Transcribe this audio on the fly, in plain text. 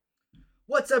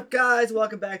What's up, guys?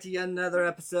 Welcome back to yet another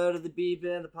episode of the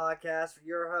B-Bin, the podcast where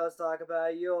your hosts talk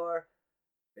about your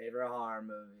favorite horror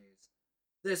movies.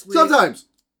 This week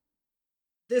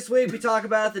we talk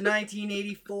about the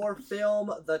 1984 film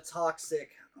The Toxic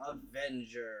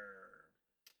Avenger.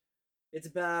 It's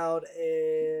about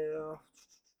in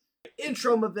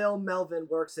Tromaville, Melvin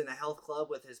works in a health club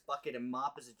with his bucket and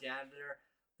mop as a janitor.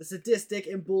 The sadistic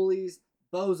and bullies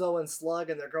Bozo and Slug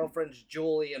and their girlfriends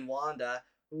Julie and Wanda,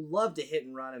 who love to hit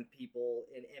and run on people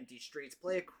in empty streets,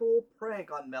 play a cruel prank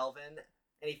on Melvin,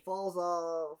 and he falls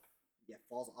out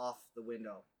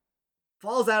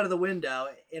of the window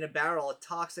in a barrel of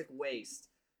toxic waste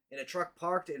in a truck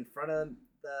parked in front of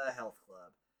the health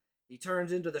club. He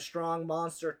turns into the strong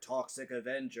monster Toxic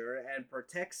Avenger and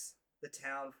protects the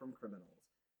town from criminals.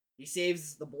 He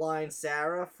saves the blind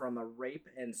Sarah from a rape,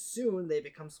 and soon they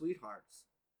become sweethearts.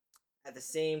 At the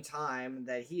same time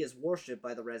that he is worshipped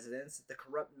by the residents, the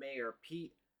corrupt mayor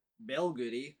Pete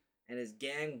Belgoody and his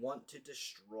gang want to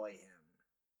destroy him.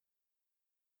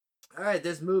 Alright,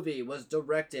 this movie was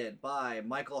directed by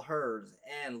Michael Herz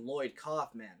and Lloyd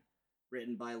Kaufman.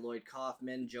 Written by Lloyd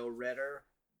Kaufman, Joe Redder,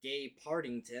 Gay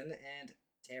Partington, and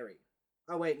Terry.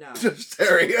 Oh, wait, no. Just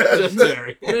Terry. No.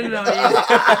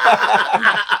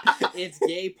 It's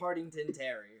Gay Partington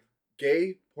Terry.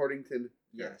 Gay Partington.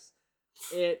 Yes.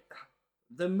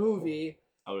 The movie...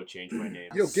 I would have changed my name.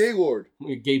 Yo, Gaylord.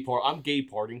 I'm Gay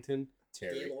Partington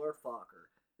Terry. Gaylord Fokker.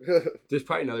 There's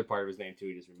probably another part of his name too.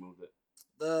 He just removed it.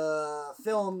 The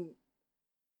film's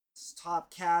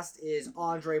top cast is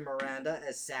Andre Miranda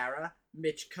as Sarah,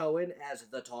 Mitch Cohen as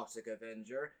the Toxic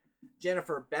Avenger,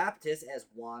 Jennifer Baptist as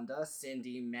Wanda,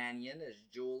 Cindy Mannion as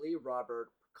Julie,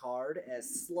 Robert Card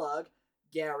as Slug,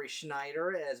 Gary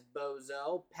Schneider as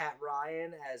Bozo, Pat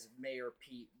Ryan as Mayor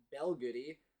Pete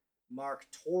Belgoody, Mark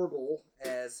Torgel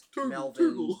as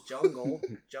Melvin Junko,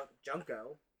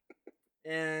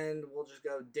 and we'll just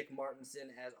go Dick Martinson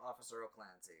as Officer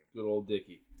O'Clancy. Good old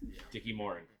Dickie. Yeah. Dickie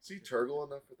Martin. See Turgle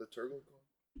enough for the Turgle call?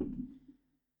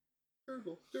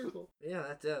 Turgle. Yeah,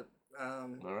 that's it.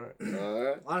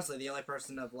 Alright. Honestly, the only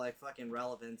person of fucking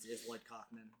relevance is Lloyd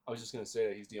Kaufman. I was just gonna say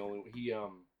that he's the only.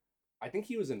 I think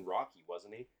he was in Rocky,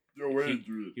 wasn't he?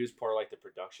 He was part of the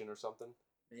production or something.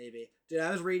 Maybe. Dude,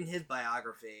 I was reading his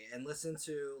biography and listened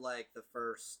to the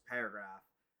first paragraph.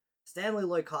 Stanley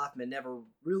Lloyd Kaufman never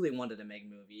really wanted to make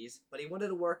movies, but he wanted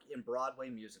to work in Broadway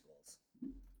musicals,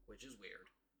 which is weird.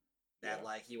 That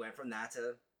he went from that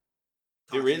to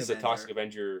There is a Toxic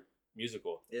Avenger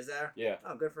musical. Is there? Yeah.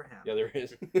 Oh, good for him. Yeah, there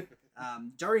is.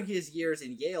 During his years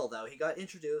in Yale, though, he got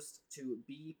introduced to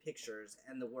B Pictures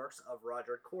and the works of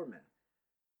Roger Corman.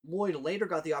 Lloyd later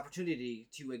got the opportunity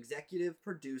to executive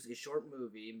produce a short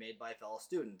movie made by a fellow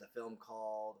student, the film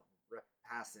called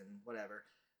Repassin, whatever.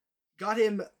 Got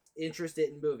him interested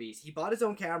in movies. He bought his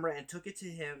own camera and took it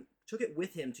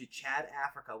with him to Chad,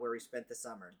 Africa, where he spent the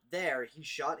summer. There, he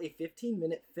shot a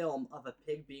 15-minute film of a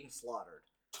pig being slaughtered.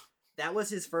 That was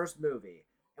his first movie,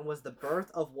 and was the birth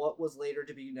of what was later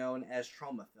to be known as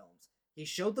Troma films. He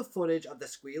showed the footage of the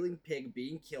squealing pig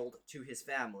being killed to his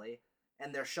family,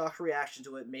 and their shocked reaction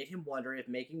to it made him wonder if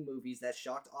making movies that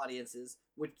shocked audiences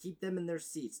would keep them in their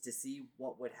seats to see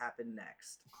what would happen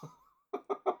next.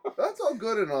 That's all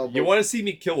good and all. You want to see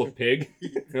me kill a pig?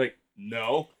 You're like,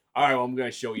 no. All right, well, I'm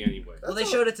gonna show you anyway. Well, they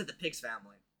showed it to the pig's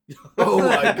family. Oh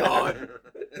my god!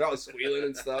 They're all squealing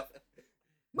and stuff.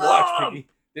 Mom! Watch piggy.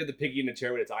 They had the piggy in the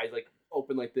chair with its eyes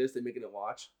open like this. They're making it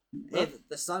watch. And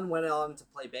the son went on to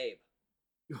play Babe.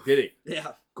 Did he?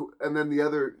 Yeah. And then the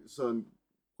other son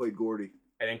played Gordy.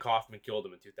 And then Kaufman killed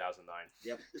him in 2009.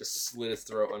 Yep. Just slit his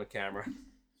throat on a camera.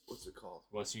 What's it called?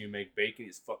 Once you make bacon, he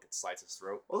just fucking slices his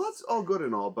throat. Well, that's all good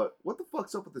and all, but what the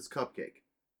fuck's up with this cupcake?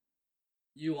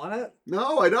 You want it?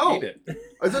 No, I don't. Eat it.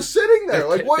 It's just sitting there.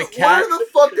 Where the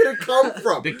fuck did it come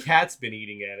from? The cat's been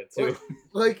eating at it too.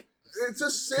 It's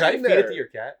just Can I sitting feed there. it to your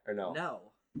cat or no? No.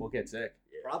 We'll get sick.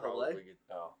 Yeah, Probably. Get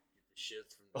Oh. the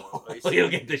shits from the Oh, you'll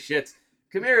get the shits.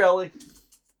 Come here, Ellie.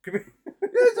 Come here. Yeah,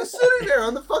 it's just sitting there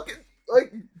on the fucking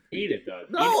Eat it, Doug.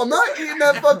 No, I'm not eating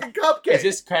that fucking cupcake. Is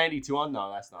this candy too on? No,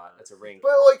 that's not. That's a ring.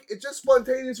 But it just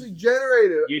spontaneously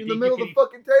generated You in the think middle you of the can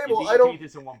fucking table. I don't. Eat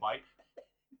this in one bite.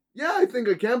 Yeah, I think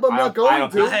I can, but I'm not going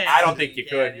to. I don't think you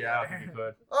could. Yeah, I don't think you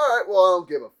could. All right, well, I don't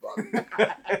give a fuck.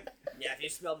 Yeah, if you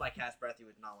smelled my cat's breath, you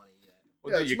would not want to eat it.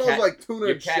 Well, Yeah, dude, it your smells cat, like tuna your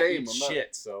and cat shame. eats I'm not-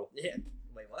 shit, so. Yeah.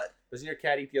 Wait, what? Doesn't your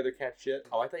cat eat the other cat's shit?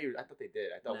 Oh, I thought they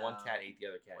did. I thought one No. cat ate the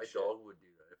other My cat's shit. dog would do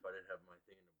that if I didn't have my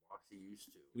thing in the box. He used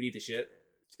to. Would eat the shit?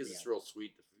 It's because it's real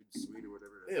sweet. The food's sweet or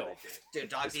whatever. That's Ew. what they do. Dude,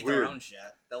 dogs It's eat weird. their own shit.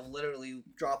 They'll literally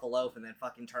drop a loaf and then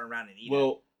fucking turn around and eat it.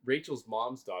 Well, Rachel's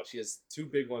mom's dog, she has two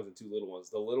big ones and two little ones.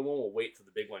 The little one will wait till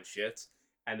the big one shits,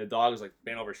 and the dog is like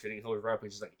bent over shitting, he'll right up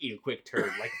and just like eat a quick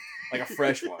turd, like a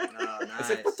fresh one. Oh, nice. It's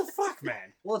like, what the fuck,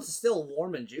 man? Well, it's still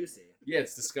warm and juicy. Yeah,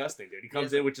 it's disgusting, dude. He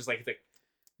comes in with just like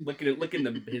licking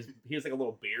he has like a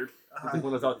little beard. It's like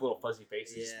one of those little fuzzy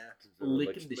faces. Yeah.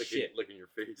 Licking the shit. Licking your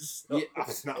face. Yeah,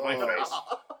 it's not my face.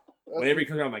 Whenever he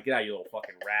comes around, I'm like, get out, you little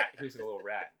fucking rat. He looks like a little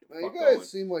rat. Now, you Fuck guys going.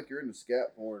 seem like you're into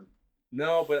scat porn.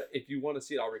 No, but if you want to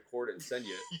see it, I'll record it and send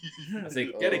you it. I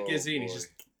say, get it, Gizzy, and he's just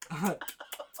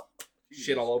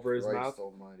shit all over his Christ mouth.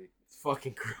 Almighty. It's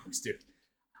fucking gross, dude.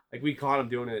 Like, we caught him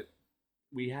doing it.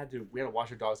 We had to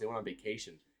watch our dogs. They went on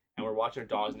vacation. And we're watching our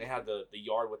dogs, and they had the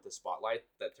yard with the spotlight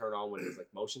that turn on when it's like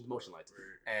motion lights.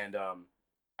 And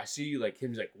I see like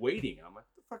him like waiting, and I'm like,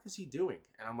 what the fuck is he doing?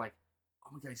 And I'm like, oh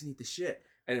my god, he's gonna eat the shit.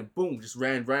 And then boom, just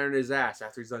ran under his ass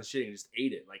after he's done shitting and just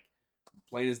ate it. Like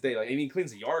plain as day. Like, and he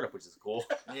cleans the yard up, which is cool.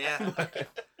 Yeah.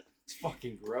 It's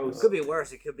fucking gross. It could be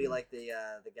worse. It could be like the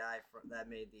guy that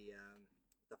made the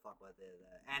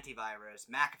antivirus,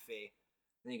 McAfee.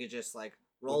 And you could just like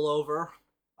roll over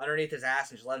underneath his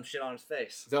ass and just let him shit on his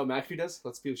face. Is that what McAfee does?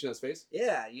 Lets people shit on his face?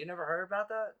 Yeah, you never heard about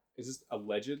that? Is this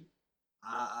alleged?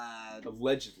 Uh,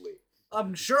 Allegedly.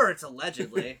 I'm sure it's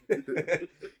allegedly.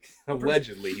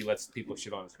 Allegedly, he lets people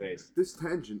shit on his face. This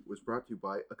tangent was brought to you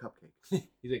by a cupcake.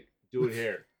 He's like, do it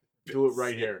here. Do it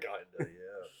right here. Kinda,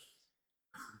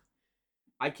 yeah.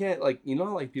 I can't, like, you know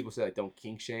how, like, people say, like, don't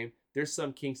kink shame? There's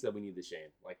some kinks that we need to shame,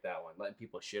 like that one, letting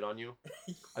people shit on you.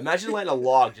 Imagine letting a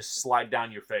log just slide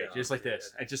down your face, just like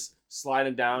this, and just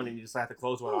sliding down, and you just have to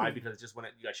close one eye because it's just when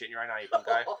you got shit in your eye, now you pink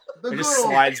eye. The It just girl-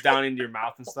 slides down into your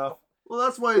mouth and stuff. Well,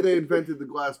 that's why they invented the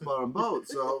glass bottom boat.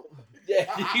 So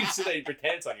Yeah, you sit there and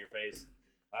pretend it's on your face.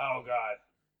 Oh god.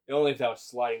 Only if that was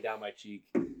sliding down my cheek.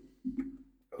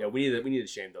 Yeah, we need to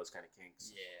shame those kind of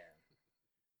kinks. Yeah.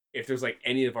 If there's like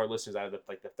any of our listeners out of the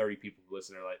 30 people who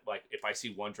listen, are like if I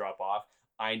see one drop off,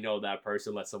 I know that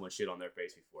person let someone shit on their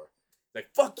face before. Like,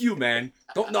 fuck you, man.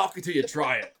 Don't knock until you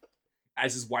try it.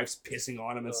 As his wife's pissing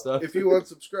on him and stuff. if you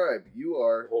unsubscribe, you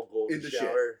are Whole golden in the shit.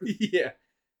 shower. Yeah.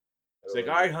 It's like,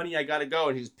 all right, honey, I gotta go,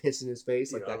 and he's pissing his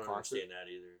face like I that don't concert. understand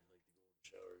that either. Like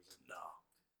the golden showers. No,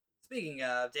 Speaking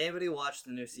of, did anybody watch the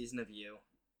new season of You?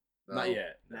 No, not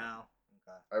yet. No.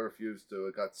 Okay. I refuse to.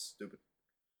 It got stupid.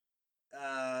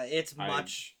 It's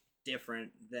much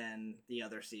different than the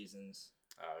other seasons.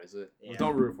 Oh, is it? Yeah. Well,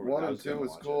 don't ruin it for me. One I and was gonna two was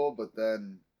watch it. cool, but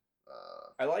then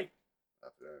I liked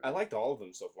after all of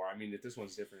them so far. I mean, if this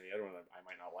one's different than the other one, I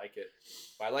might not like it.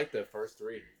 But I like the first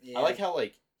three. Yeah. I like how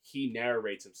like he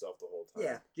narrates himself the whole time.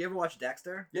 Yeah. Do you ever watch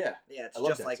Dexter? Yeah. Yeah, it's I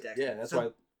love just like Dexter. Yeah, that's So why.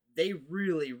 they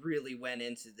really, really went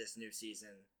into this new season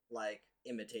like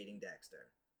imitating Dexter.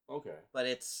 Okay. But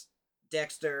it's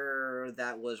Dexter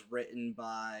that was written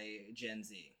by Gen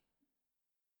Z.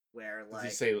 Where Does like he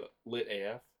say lit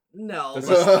AF? no,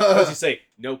 Does he say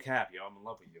no cap, yo? I'm in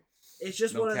love with you. it's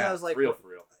just No one of cap, those like for real.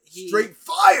 straight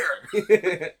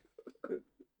fire.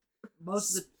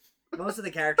 most of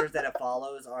the characters that it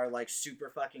follows are like super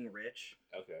fucking rich.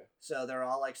 Okay. So they're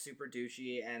all like super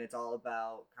douchey, and it's all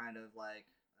about kind of like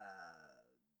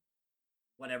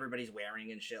what everybody's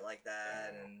wearing and shit like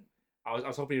that. And I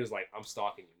was hoping he was like, I'm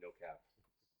stalking you, no cap.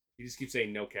 He just keeps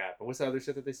saying no cap. And what's the other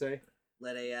shit that they say?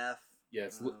 Lit AF. Yeah,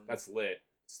 that's lit.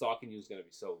 Stalking you is gonna be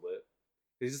so lit.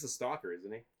 He's just a stalker,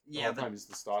 isn't he? The Yeah, whole but time he's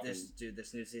the stalking.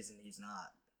 this new season, he's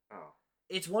not. Oh.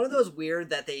 It's one of those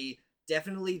weird that they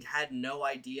definitely had no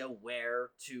idea where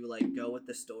to like go with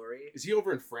the story. Is he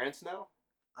over in France now?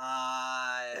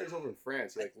 He's over in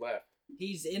France. He like left.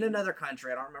 He's in another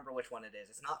country. I don't remember which one it is.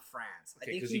 It's not France. I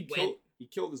Okay, think because he went. he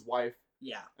killed his wife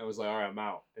Yeah. and was like, all right, I'm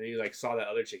out. And he like saw that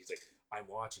other chick. He's like, I'm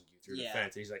watching you through the Yeah.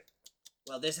 fence. And he's like,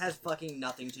 Well, this has fucking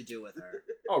nothing to do with her.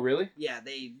 oh really? Yeah,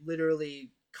 they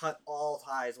literally cut all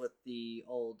ties with the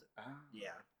old. Ah. Yeah,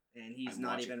 and he's I'm not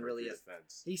watching even her really through a. the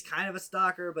fence. He's kind of a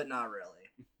stalker, but not really.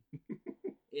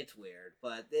 It's weird,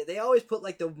 but they always put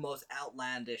like the most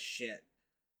outlandish shit.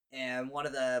 And one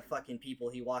of the fucking people,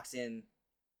 he walks in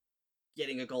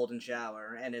getting a golden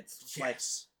shower, and it's like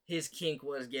Yes. his kink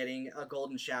was getting a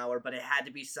golden shower, but it had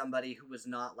to be somebody who was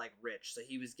not like rich, so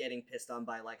he was getting pissed on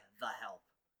by like the help.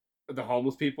 The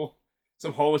homeless people.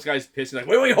 Some homeless guy's pissing like,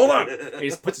 wait, hold on. And he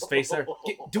just puts his face there.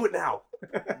 Do it now.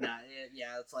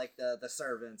 Yeah, it's like the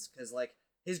servants, because like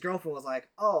his girlfriend was like,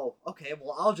 oh, okay,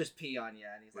 well I'll just pee on you,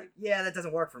 and he's like, yeah, that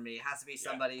doesn't work for me. It has to be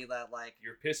somebody that like,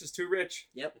 Your piss is too rich.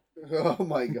 yep, Oh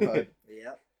my god.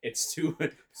 yep, It's too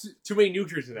many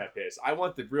nutrients in that piss. I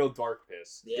want the real dark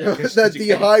piss. yeah. That you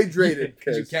can't- dehydrated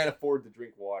Because you piss. can't afford to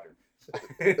drink water.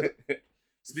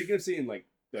 Speaking of seeing like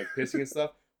pissing and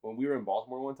stuff, when we were in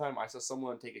Baltimore one time, I saw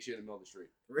someone take a shit in the middle of the street.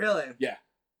 Really? Yeah.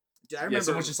 Dude, I Yeah, remember.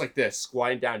 someone's just like this,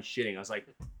 squatting down, shitting. I was like,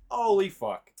 Holy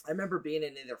fuck. I remember being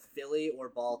in either Philly or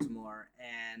Baltimore,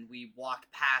 and we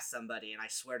walked past somebody, and I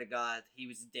swear to God, he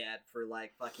was dead for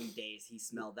like fucking days. He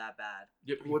smelled that bad.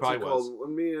 Yep, he What's probably it was. called?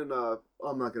 When me and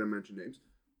I'm not gonna mention names.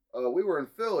 We were in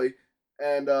Philly,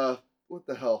 and what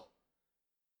the hell?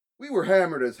 We were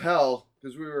hammered as hell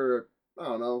because we were, I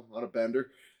don't know, on a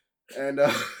bender, and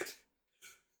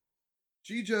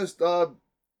she just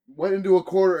went into a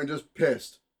corner and just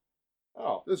pissed,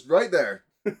 Oh. just right there.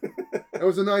 It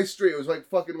was a nice street. It was like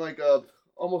fucking like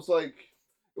almost like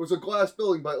it was a glass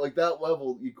building, but like that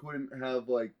level you couldn't have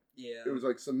like Yeah. it was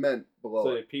like cement below So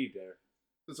it. they peed there.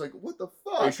 It's like what the Are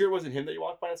you fuck? sure it wasn't him that you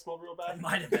walked by that smelled real It bad?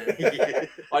 might have been.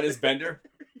 On his bender?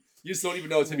 You just don't even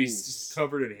know it's him. Ooh. He's just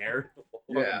covered in hair.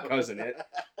 Yeah. Fucking cousin it.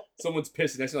 Someone's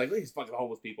pissing next to him, like, these fucking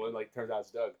homeless people. And like, turns out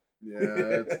it's Doug. Yeah,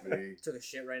 that's me. Took a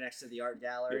shit right next to the art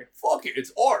gallery. Fuck it,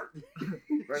 it's art.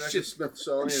 Right next Shit. to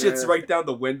Smithsonian. Shit's man. right down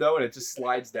the window and it just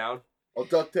slides down. I'll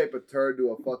duct tape a turd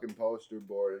to a fucking poster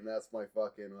board, and that's my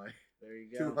fucking like There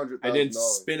you go. $200,000. And then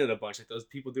spin it a bunch like those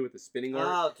people do with the spinning art.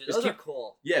 Oh, dude, Just those are keep-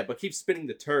 cool. Yeah, but keep spinning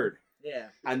the turd. Yeah.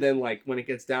 And then like when it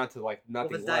gets down to like Well,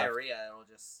 if nothing it's left. diarrhea, it'll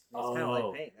just. It's kind of Oh.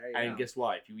 like paint. There you And go. guess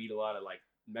what? If you eat a lot of like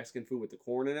Mexican food with the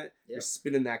corn in it, Yeah. you're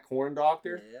spinning that corn,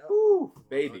 doctor. Yeah. Woo,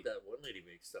 baby. That one lady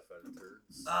makes stuff out of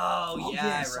turds. Oh, Oh, yeah,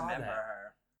 yeah, I I saw remember that.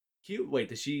 her. Cute. Wait,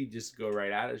 does she just go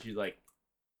right at it? She's like,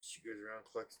 She goes around,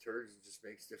 collects turds, and just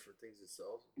makes different things and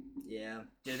sells them. Yeah.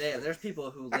 Dude, there's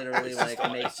people who literally It's just like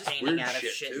all- make it's just painting weird out of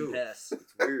shit, shit too. and piss.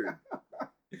 It's weird.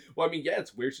 well, I mean, yeah,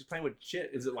 it's weird. She's playing with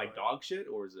shit. Is it like dog shit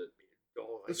or is it?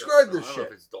 Describe I this don't know shit.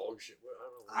 if it's dog shit. What, I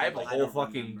don't know. I have a I whole don't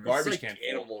fucking remember. garbage it's like can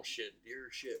full. animal shit, deer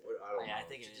shit. What, I don't Yeah, know. I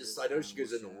think She it just, is I know she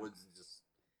goes in the animal woods and just.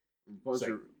 Bunch It's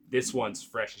like, of- this one's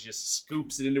fresh. She just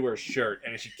scoops it into her shirt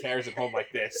and then she carries it home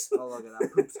like this. Oh, look at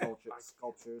that. Poop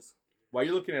sculptures. While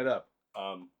you're looking it up,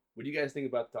 what do you guys think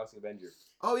about the Toxic Avenger?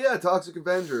 Oh yeah, Toxic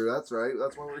Avenger. That's right.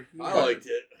 That's why we're here. I liked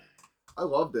it. I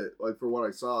loved it. Like for what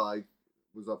I saw, I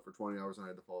was up for 20 hours and I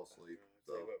had to fall asleep.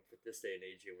 So Tell you what, with this day and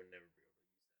age, you would never be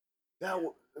that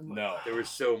No. There was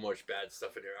so much bad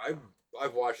stuff in there.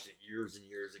 I've watched it years and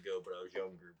years ago, but I was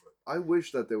younger. But I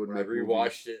wish that they would when I make movies.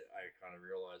 rewatched it, I kind of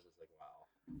realized it's like, wow.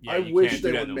 Yeah, I you wish can't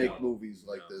they do that would no make more. movies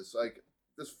like No. this. Like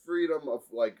this freedom of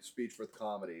like speech with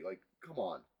comedy. Like, come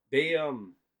on. They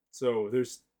so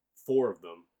there's 4 of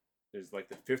them. There's like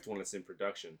the 5th one that's in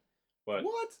production. But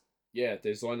What? yeah,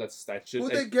 there's one that should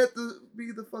Would they get to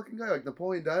be the fucking guy? Like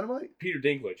Napoleon Dynamite? Peter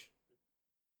Dinklage.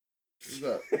 Who's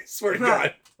that? I swear to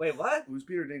God. Wait, what? Who's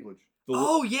Peter Dinklage? The,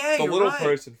 Oh, yeah, the you're little right.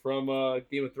 person from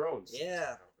Game of Thrones.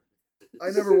 Yeah. I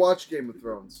never watched Game of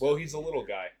Thrones. Well, he's a little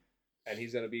guy, and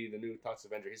he's gonna be the new Toxic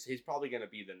Avenger. He's probably gonna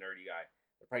be the nerdy guy.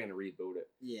 They're probably gonna reboot it.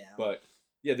 Yeah. But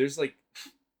yeah, there's like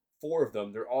 4 of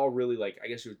them. They're all really like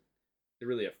they're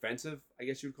really offensive. I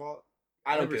guess you'd call it.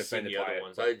 I don't never get seen offended the by other it.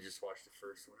 ones. but- I just watched the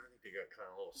first one. I think they got kind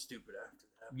of a little stupid after that.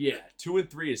 Yeah, 2 and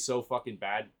 3 is so fucking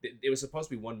bad. It was supposed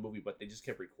to be one movie, but they just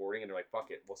kept recording, and they're like,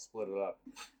 "Fuck it, we'll split it up."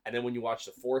 And then when you watch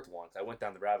the 4th one, I went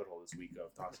down the rabbit hole this week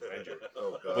of Toxic Avenger.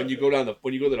 Oh god. When you go to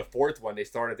the 4th one, they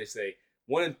say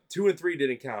 2 and 3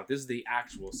 didn't count. This is the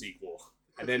actual sequel,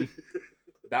 and then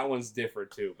that one's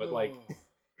different too. But like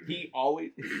he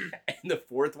always in the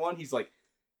 4th one, he's like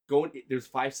going. There's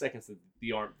 5 seconds that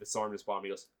the arm just bombed. He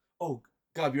goes, "Oh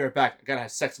God, be right back. I gotta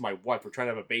have sex with my wife. We're trying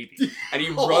to have a baby." And he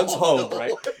runs home,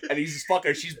 right? And he's just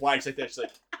fucking. She's black. She's like that. She's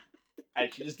like,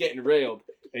 and she's just getting railed.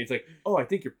 And he's like, "Oh, I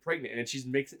think you're pregnant." And then she's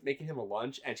making him a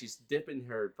lunch, and she's dipping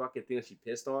her fucking thing that she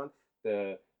pissed on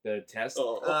the test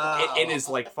in his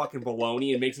like fucking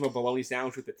bologna, and makes him a bologna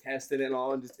sandwich with the test in it and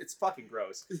all. And it's fucking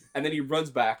gross. And then he runs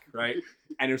back, right?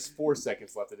 And there's 4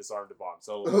 seconds left to disarm the bomb.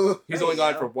 So he's There only you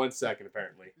gone go. for 1 second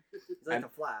apparently. It's like and- a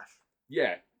Flash.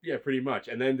 Yeah, pretty much.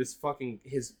 And then this fucking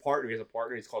he has a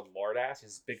partner. He's called Lardass. He's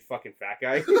this big fucking fat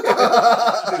guy. He's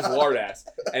Lardass,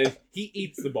 and he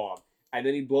eats the bomb, and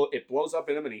then it blows up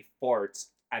in him, and he farts,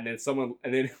 and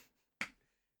then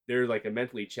they're like a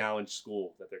mentally challenged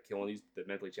school that they're killing the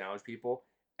mentally challenged people,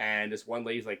 and this one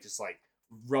lady's like just like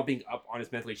rubbing up on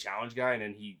this mentally challenged guy, and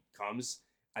then he comes,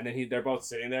 and then they're both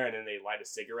sitting there, and then they light a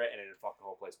cigarette, and then the fucking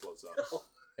whole place blows up,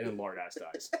 and then Lardass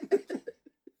dies.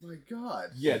 My god.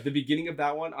 Yeah, the beginning of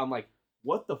that one, I'm like,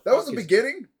 what the? That fuck was the is-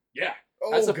 beginning? Yeah.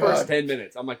 Oh That's the god. first 10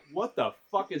 minutes. I'm like, what the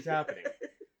fuck is happening?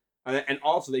 And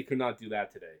also, they could not do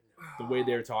that today. The way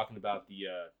they were talking about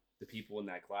the people in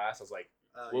that class, I was like,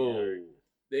 Oh, whoa.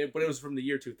 But it was from the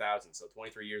year 2000, so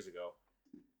 23 years ago.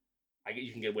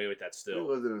 You can get away with that We still.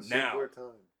 lived in a Now. simpler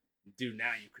time. Dude,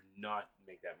 now you could not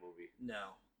make that movie.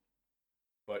 No.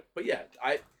 But yeah,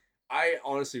 I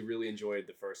honestly really enjoyed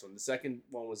the first one. The second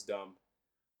one was dumb.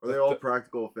 Are they all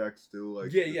practical effects too?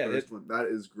 Like Yeah, the yeah, first one? That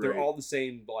is great. They're all the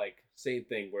same, like same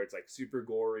thing, where it's like super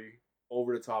gory,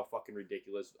 over the top, fucking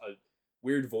ridiculous, a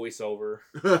weird voiceover.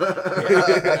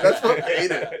 That's what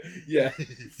made it. Yeah,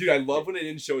 dude, I love when they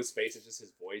didn't show his face; it's just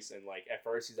his voice. And like at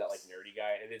first, he's that like nerdy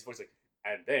guy, and his voice like,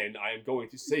 and then I am going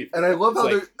to save you. And I love It's how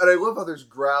like, there's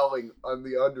growling on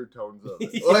the undertones of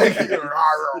it.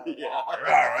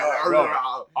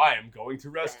 I am going to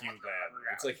rescue them.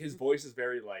 It's like his voice is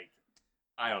very like,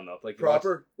 I don't know, like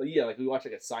Proper. Like we watch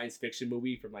like a science fiction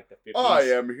movie from like the 50s. I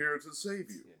am here to save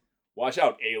you. Watch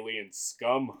out, alien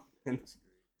scum.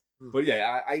 But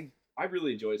yeah, I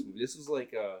really enjoy this movie. This was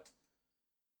like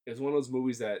it was one of those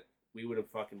movies that we would have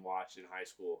fucking watched in high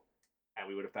school, and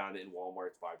we would have found it in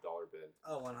Walmart's $5 bin.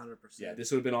 Oh, 100%. Yeah, this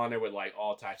would have been on there with like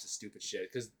all types of stupid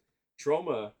shit. Because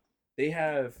Troma, they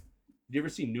have. You ever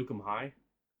seen Nukem High?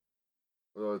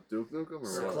 Duke Nukem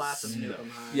It's or a what? class of No. Nukem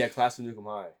High. Yeah, Class of Nukem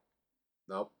High.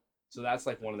 Nope. So that's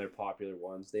like one of their popular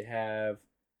ones. They have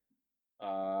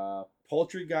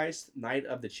Poultrygeist, Night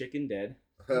of the Chicken Dead,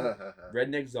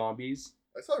 Redneck Zombies,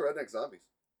 I saw Redneck Zombies.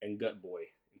 and Gut Boy,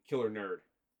 and Killer Nerd.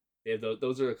 They have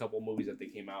those are a couple of movies that they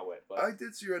came out with. But I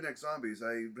did see Redneck Zombies.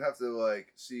 I have to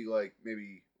like see like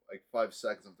maybe like 5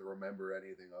 seconds to remember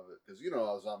anything of it because you know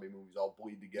how zombie movies all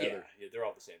bleed together. yeah, they're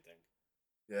all the same thing.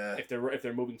 Yeah. If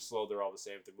they're moving slow, they're all the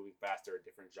same. If they're moving fast, they're a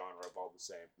different genre of all the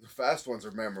same. The fast ones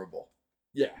are memorable.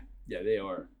 Yeah, they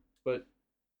are. But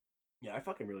yeah, I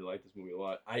fucking really like this movie a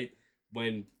lot.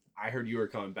 When I heard you were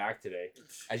coming back today,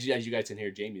 as you guys can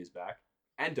hear, Jamie is back,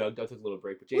 and Doug took a little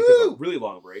break, but Jamie took a really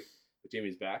long break. But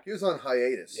Jamie's back. He was on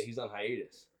hiatus. Yeah, he's on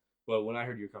hiatus. But when I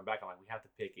heard you were coming back, I'm like, we have to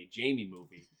pick a Jamie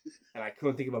movie, and I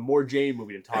couldn't think of a more Jamie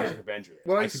movie than Toxic Avenger.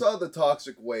 When I saw the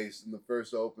toxic waste in the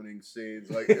first opening scenes,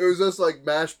 like it was just like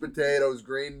mashed potatoes,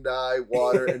 green dye,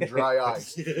 water, and dry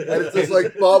ice, and it's just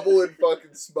like bubble and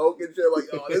fucking smoke and shit. Like,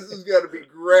 oh, this is gonna be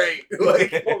great.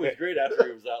 Like, Well, it was great after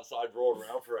he was outside rolling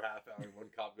around for a half hour, and one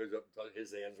cop goes up and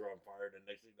his hands are on fire, and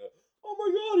the next thing you know, oh my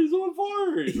god, he's on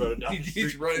fire! He's running down the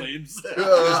He's street, running. flames.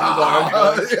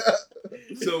 yeah.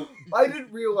 So I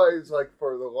didn't realize, like,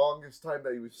 for the longest time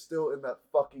that he was still in that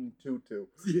fucking tutu.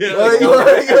 Yeah,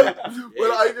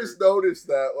 When I just noticed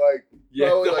that, like, yeah,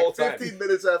 probably the whole like time 15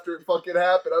 minutes after it fucking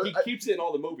happened, he keeps it in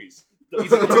all the movies.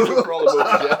 He's in the tutu for all the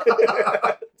movies.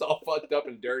 Yeah. It's all fucked up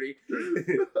and dirty.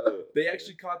 They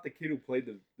actually caught the kid who played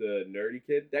the nerdy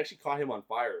kid. They actually caught him on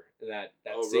fire in that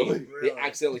Oh, scene. really? They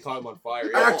accidentally caught him on fire.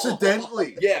 Yeah.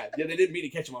 accidentally. Yeah, they didn't mean to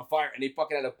catch him on fire, and they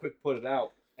fucking had to quick put it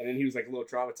out. And then he was like a little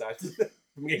traumatized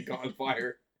from getting caught on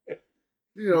fire.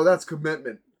 You know, that's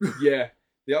commitment. Yeah.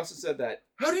 They also said that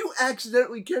How do you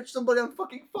accidentally catch somebody on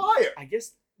fucking fire? I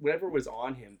guess whatever was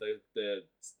on him, the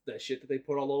shit that they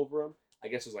put all over him, I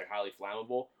guess was like highly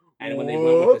flammable. And when they went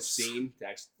with the Whoops. scene to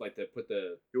like to put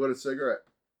the You want a cigarette?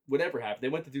 whatever happened, they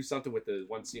went to do something with the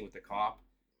one scene with the cop,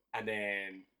 and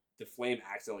then the flame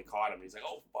accidentally caught him. And he's like,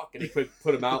 "Oh fuck!" And he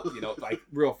put him out, like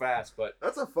real fast. But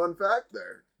That's a fun fact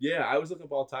there. yeah, I was looking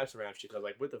up all types of random shit. I was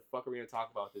like, "What the fuck are we gonna talk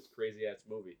about this crazy ass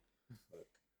movie?" But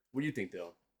what do you think,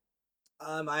 Dylan?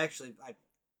 I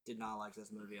did not like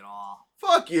this movie at all.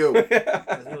 Fuck you.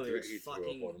 This movie was He threw up on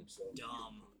fucking himself.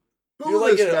 dumb. Who You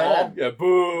like this it at all? man? Yeah,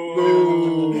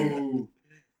 boo.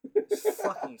 It's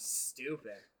fucking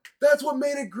stupid. That's what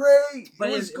made it great. But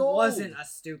it was it gold. wasn't a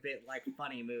stupid,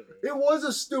 funny movie. It was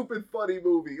a stupid, funny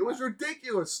movie. It was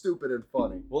ridiculous, stupid, and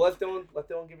funny. Well, let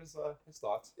Dylan give his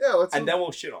thoughts, Yeah, let's. and then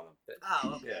we'll shit on him.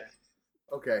 Oh, okay.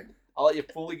 Yeah. Okay. I'll let you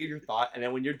fully give your thought, and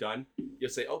then when you're done, you'll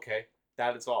say, "Okay,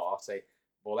 that is all." I'll say,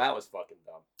 "Well, that was fucking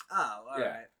dumb." Oh, alright.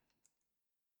 Yeah.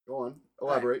 Go on.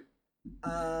 Elaborate.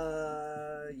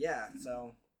 Yeah,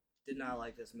 so, did not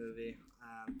like this movie.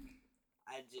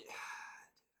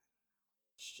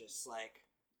 It's just,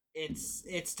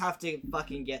 it's tough to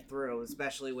fucking get through,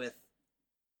 especially with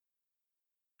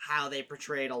how they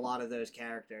portrayed a lot of those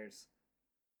characters.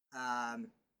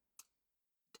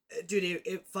 Dude,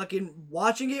 it fucking,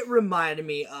 watching it reminded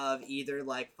me of either,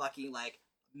 fucking,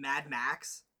 Mad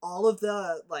Max. All of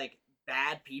the,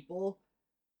 bad people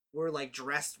were,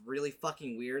 dressed really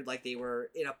fucking weird, like they were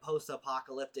in a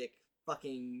post-apocalyptic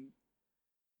fucking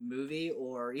movie,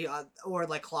 or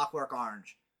Clockwork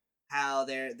Orange. How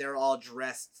they're all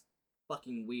dressed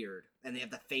fucking weird, and they have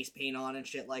the face paint on and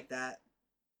shit like that.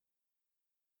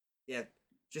 Yeah,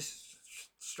 just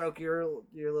stroke your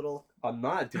little. I'm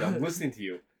not, dude. I'm listening to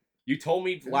you. You told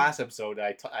me last episode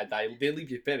that I did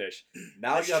leave you finish.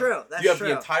 Now That's you have, true. That's you have true.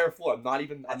 the entire floor. I'm not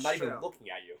even That's looking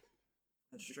at you.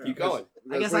 That's true. Keep going.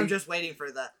 I guess I'm just waiting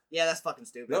for the. Yeah, that's fucking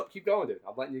stupid. Nope, keep going, dude.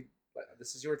 I'm letting you.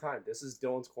 This is your time. This is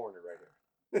Dylan's corner right here.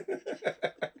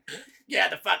 Yeah,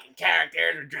 the fucking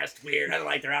characters are dressed weird. I don't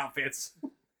like their outfits.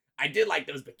 I did like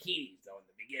those bikinis though in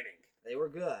the beginning. They were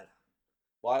good.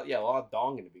 A lot of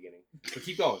dong in the beginning. But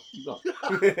keep going, keep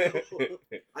going.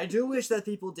 I do wish that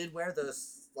people did wear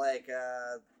those, like,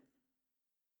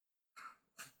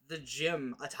 the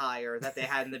gym attire that they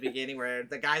had in the beginning, where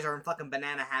the guys are in fucking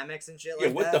banana hammocks and shit Yeah,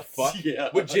 like what that. the fuck? Yeah.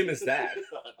 What gym is that?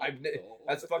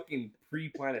 That's fucking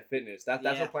pre-Planet Fitness. That's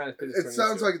Yeah. what Planet Fitness. It turned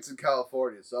sounds into. like it's in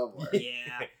California somewhere.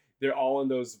 Yeah. They're all in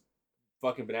those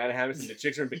fucking banana hammocks, and the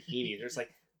chicks are in bikinis. They're just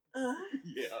like,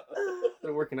 Yeah.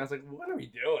 they're working. I was like, what are we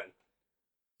doing?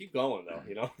 Keep going though,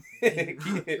 you know.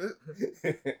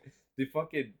 The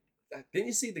fucking. Didn't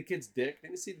you see the kid's dick?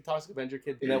 Didn't you see the Toxic Avenger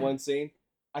kid in that one scene?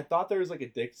 I thought there was like a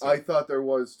dick scene I thought there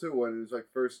was too when it was like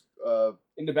first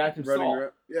in the bathroom running stall.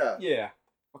 around. Yeah. Yeah.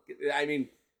 Fucking- I mean,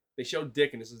 they showed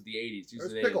dick, and this is the '80s. Usually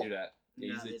There's they pickle. didn't do that. No,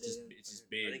 Yeah, they it's just didn't. it's just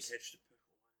I didn't babes. catch the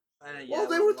Yeah, Well, I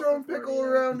they were wasn't throwing looking for it pickle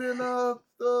either. around in the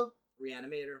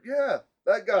Reanimator. yeah,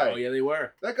 that guy. Oh yeah, they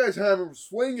were. That guy's hammer was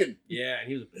swinging. Yeah, and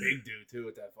he was a big dude too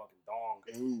with that fucking dong.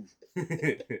 Ooh.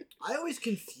 I always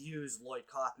confuse Lloyd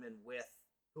Kaufman with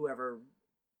whoever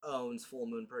owns Full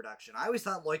Moon Production. I always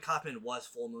thought Lloyd Kaufman was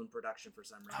Full Moon Production for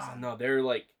some reason. Oh no, they're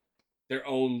like their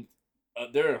own.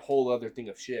 They're a whole other thing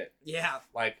of shit. Yeah.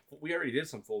 Like we already did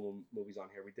some full moon movies on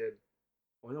here. We did.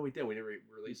 Well, no, we did. We didn't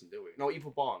release them, did we? No,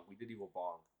 Evil Bong. We did Evil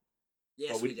Bong.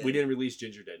 Yes, But we did. we didn't release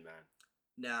Ginger Dead Man.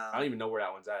 No. I don't even know where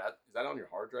that one's at. Is that on your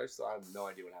hard drive still? I have no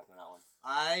idea what happened to that one.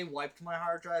 I wiped my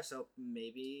hard drive, so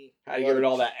maybe. How do you get rid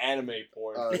of all that anime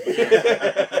porn?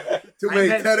 Too I many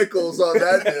meant- tentacles on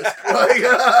that disc.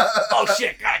 Oh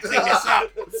shit! Gotta clean this up.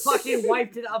 Fucking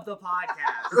wiped it of the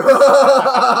podcast.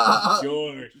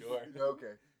 Sure.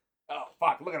 Okay. Oh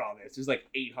fuck! Look at all this. There's like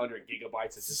 800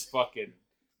 gigabytes of just fucking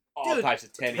all Dude, types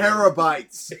of 10.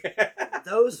 Terabytes.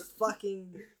 Those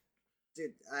fucking.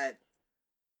 Dude,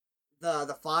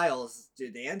 the files,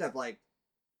 dude, they end up like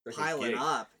They're like a piling gig.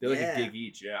 up. They're like yeah. a gig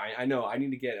each. Yeah, I know. I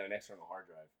need to get an external hard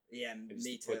drive. Yeah, And just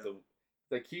me put too.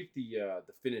 Like keep the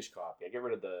finished copy. I get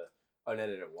rid of the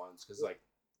unedited ones because like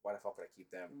why the fuck would I keep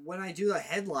them? When I do the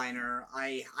headliner,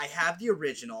 I have the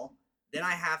original. Then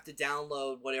I have to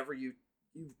download whatever you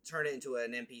turn it into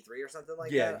an MP3 or something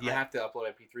like Yeah, that. you have to upload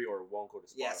MP3 or it won't go to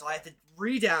Spotify. Yeah, so I have to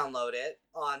re-download it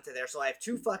onto there. So I have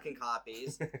two fucking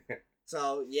copies.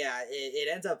 So yeah, it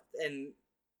ends up, and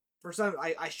for some,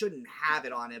 I shouldn't have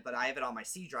it on it, but I have it on my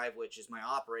C drive, which is my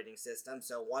operating system.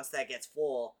 So once that gets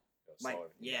full,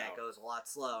 it goes a lot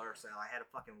slower. So I had to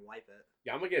fucking wipe it.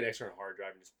 Yeah, I'm gonna get an external hard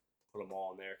drive and just put them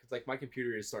all in there because like my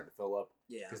computer is starting to fill up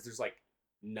Yeah, because there's like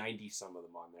 90 some of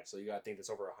them on there. So you gotta think there's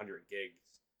over 100 gigs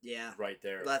yeah. right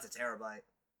there. Well, that's a terabyte.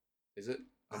 Is it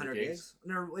 100 gigs?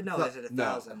 No, is it a No,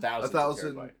 thousand?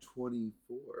 1,000.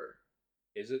 1,024.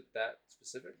 Is it that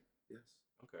specific? Yes.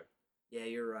 Okay. Yeah,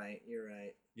 you're right. You're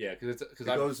right. Yeah, because It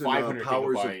I have goes in 500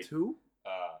 powers gigabyte of 2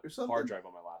 or something. hard drive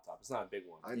on my laptop. It's not a big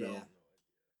one. I know. Yeah.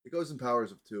 It goes in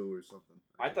powers of 2 or something.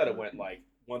 I thought it went like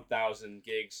 1,000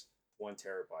 gigs, 1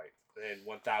 terabyte, and then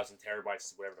 1,000 terabytes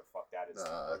is whatever the fuck that is.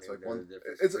 Nah, it's I like don't even know one. the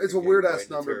difference It's a between weird gigabyte ass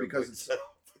and a number terabyte. because it's.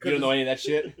 You don't know any of that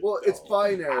shit. Well, it's No.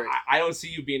 binary. I don't see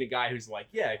you being a guy who's like,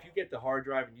 yeah, if you get the hard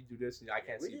drive and you do this, I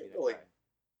can't We see you being didn't that really guy.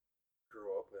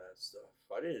 grow up with that stuff.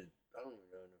 I don't even know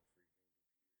enough.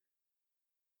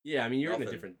 Yeah, I mean you're in a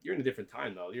Nothing. different you're in a different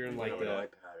time though. You're in like an the iPad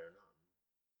or nothing.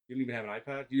 you don't even have an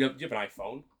iPad. Do you have an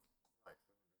iPhone?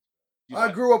 You I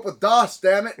have- grew up with DOS.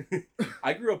 Damn it.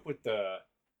 I grew up with the.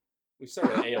 We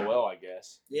started with AOL, I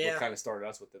guess. Yeah. What kind of started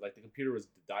us with it? Like the computer was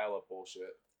the dial-up bullshit.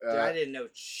 Dude, I didn't know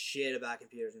shit about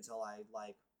computers until I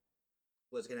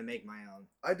was gonna make my own.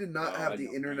 I did not No, I have the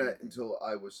don't internet either. until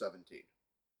I was 17.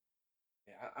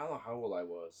 Yeah, I don't know how old I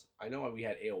was. I know we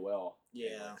had AOL. and,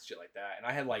 Yeah. like, shit like that, and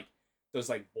I had like those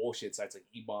like bullshit sites like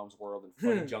eBombs World and Hmm.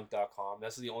 FunnyJunk.com.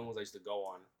 That's the only ones I used to go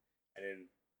on, and then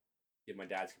give my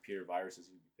dad's computer viruses.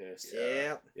 He'd be pissed.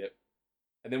 Yeah. Yep.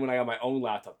 And then when I got my own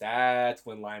laptop, that's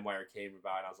when LimeWire came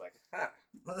about, and I was like, huh.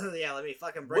 Yeah, let me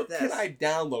fucking break What this. can I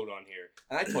download on here?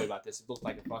 And I told you about this. It looked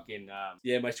like a fucking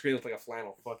my screen looked like a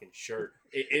flannel fucking shirt.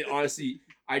 It honestly,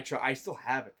 I still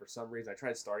have it for some reason. I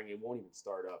tried starting it, won't even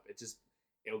start up.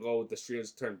 It'll go. The screen will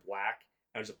just turn black.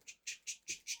 And I just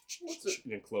What's it?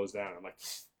 and then close down. I'm like,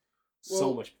 so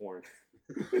Well- much porn.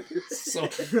 So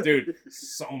dude,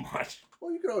 so much.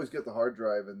 Well, you could always get the hard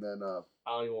drive and then. I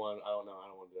don't want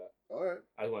to do that. All right.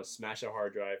 I just want to smash a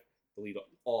hard drive, delete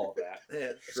all of that.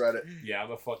 Yeah. Shred it. Yeah, I'm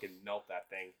gonna fucking melt that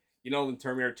thing. You know in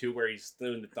Terminator 2 where he's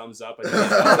doing the thumbs up? And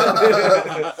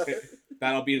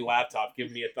that'll be the laptop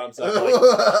giving me a thumbs up.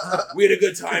 Like, we had a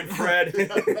good time, Fred.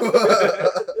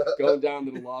 Going down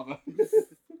to the lava.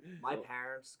 My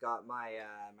parents got my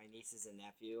my nieces and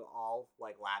nephew all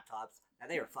like laptops, and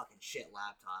they were fucking shit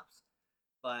laptops.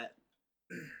 But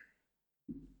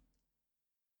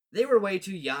they were way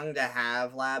too young to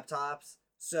have laptops,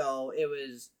 so it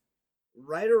was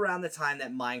right around the time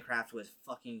that Minecraft was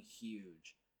fucking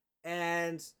huge.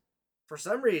 And for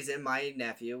some reason, my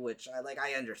nephew, which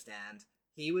I understand,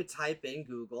 he would type in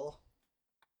Google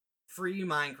free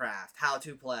Minecraft, how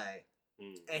to play,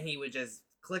 and he would just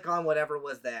click on whatever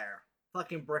was there.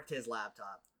 Fucking bricked his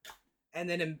laptop. And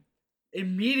then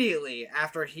immediately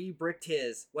after he bricked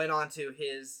his, went on to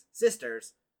his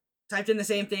sister's, typed in the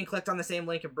same thing, clicked on the same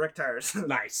link, and bricked hers.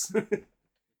 Nice.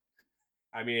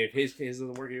 I mean, if his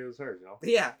doesn't work, it was hers, you know?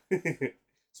 Yeah.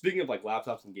 Speaking of like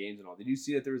laptops and games and all, did you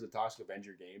see that there was a Toxic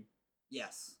Avenger game?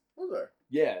 Yes. Was there?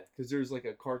 Yeah, because there's like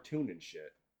a cartoon and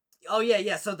shit. Oh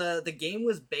yeah. So the game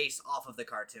was based off of the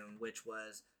cartoon, which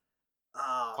was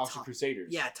Toxic Crusaders.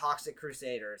 Yeah, Toxic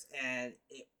Crusaders, and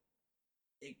it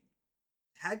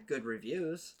had good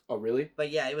reviews. Oh, really?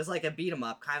 But yeah, it was like a beat 'em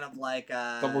up, kind of like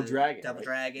Double Dragon. Double right?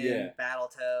 Dragon, Yeah.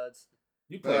 Battletoads.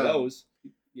 You play those.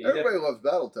 Yeah, Everybody loves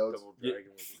Battletoads. Double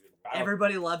Dragon was a good one.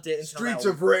 Everybody loved it until Streets that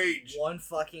of Rage. one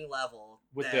fucking level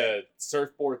with that- the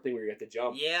surfboard thing where you have to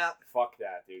jump. Yeah. Fuck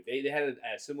that, dude. They had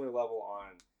a similar level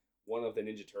on one of the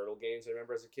Ninja Turtle games I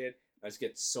remember as a kid. I just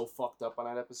get so fucked up on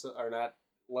that episode or that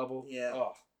level. Yeah.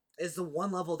 Oh. Is the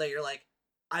one level that you're like,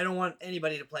 I don't want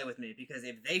anybody to play with me because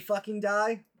if they fucking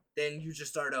die, then you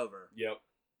just start over. Yep.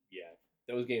 Yeah.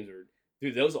 Those games are,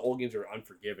 dude. Those old games are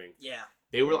unforgiving. Yeah.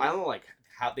 They were. I don't know, like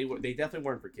how they were. They definitely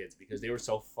weren't for kids because they were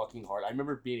so fucking hard. I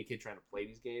remember being a kid trying to play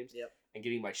these games. Yep. And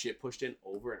getting my shit pushed in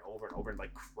over and over and over and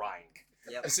like crying.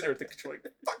 Yep. I sit there with the controller,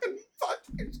 like,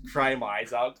 fucking crying my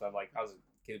eyes out because I'm like, I was a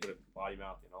kid with a potty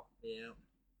mouth, you know. Yeah.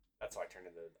 That's how I turned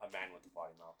into a man with a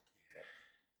potty mouth.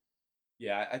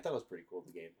 Yeah, I thought it was pretty cool,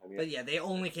 the game. I mean, But yeah, they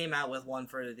only came out with one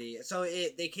for the. So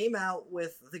they came out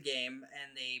with the game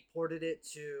and they ported it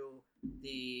to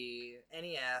the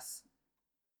NES,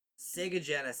 Sega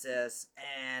Genesis,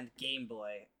 and Game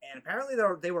Boy. And apparently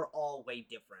they were all way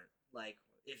different. Like,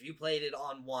 if you played it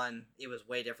on one, it was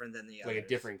way different than the other. like a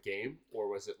different game, or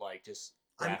was it like just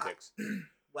I'm- graphics?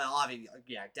 Well, obviously,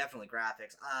 yeah, definitely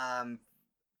graphics.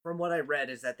 From what I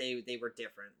read is that they were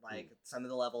different. Like some of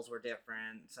the levels were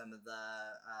different. Some of the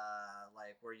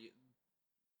like where you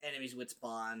enemies would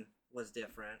spawn was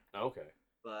different. Okay.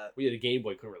 But Well, yeah, the Game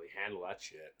Boy couldn't really handle that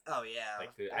shit. oh yeah, Like,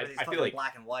 I everything's feel fucking like-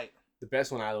 black and white. The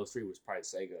best one out of those three was probably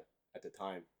Sega at the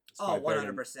time. It's Oh, probably better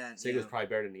than- 100%. Sega Yeah. was probably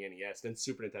better than the NES. Then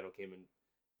Super Nintendo came in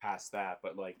past that,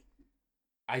 but like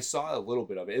I saw a little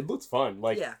bit of it. It looked fun.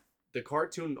 Like Yeah, the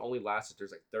cartoon only lasted.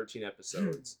 There's like 13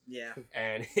 episodes, yeah,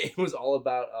 and it was all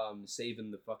about saving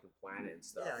the fucking planet and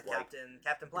stuff. yeah. Like,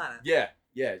 Captain Planet.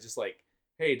 yeah, just like,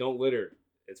 hey, don't litter.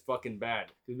 It's fucking bad.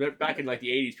 'Cause back in like the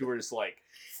 80s, people were just like,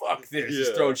 fuck this,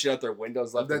 just Yeah. throwing shit out their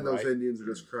windows left And then and those right. Indians are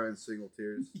just crying single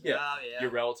tears. Yeah. Oh yeah.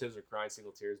 Your relatives are crying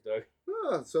single tears, Doug.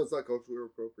 Ah, so it's not cultural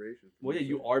appropriation. Well, yeah,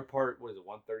 you are part. What is it?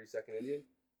 132nd Indian.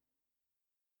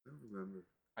 I don't remember.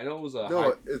 I know it was a.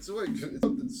 No, it's like it's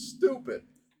something stupid.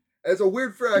 And it's a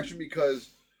weird fraction because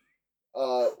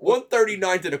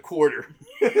 139 and a quarter.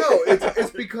 no,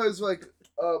 it's because like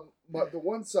the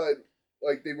one side,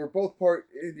 like they were both part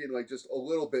Indian, like just a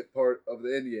little bit part of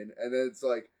the Indian, and then it's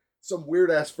like some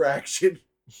weird ass fraction.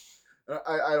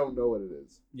 I don't know what it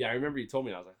is. Yeah, I remember you told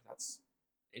me. And I was like, that's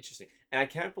interesting, and I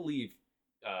can't believe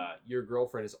your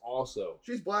girlfriend is also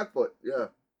She's Blackfoot, yeah.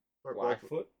 Part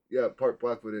Blackfoot. Yeah, part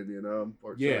Blackfoot Indian.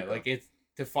 Part Yeah, Seneca. like it's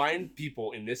to find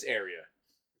people in this area,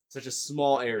 such a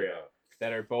small area,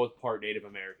 that are both part Native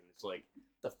American. It's like,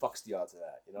 the fuck's the odds of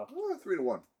that? You know,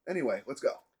 3-1. Anyway, let's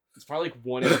go. it's probably like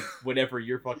one in whatever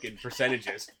your fucking percentage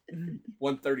is.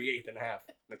 138 and a half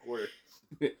and a quarter.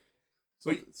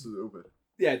 So Stupid.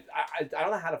 yeah, I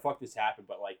don't know how the fuck this happened,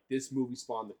 but like this movie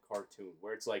spawned the cartoon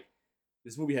where it's like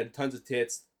this movie had tons of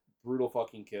tits, brutal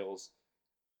fucking kills,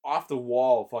 off the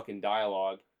wall fucking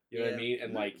dialogue. You know what I Yeah. mean?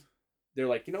 And like they're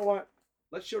like, you know what?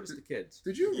 Let's show this to kids.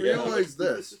 Did you Yeah. realize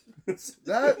this?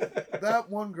 That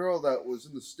one girl that was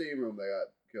in the steam room that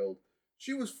got killed,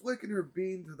 she was flicking her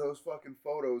bean to those fucking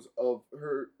photos of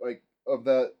her, like, of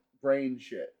that brain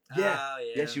shit. Yeah. Oh,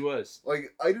 yeah. Yeah, she was.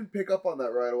 Like, I didn't pick up on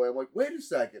that right away. I'm like, wait a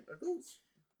second. Are those...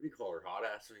 What do you call her? Hot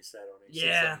ass when he sat on it.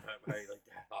 Yeah. How you like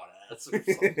that hot ass or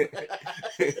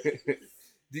something.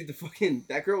 Dude, the fucking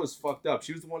that girl was fucked up.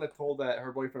 She was the one that told that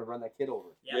her boyfriend to run that kid over.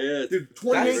 Yeah. Dude,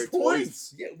 28 That's-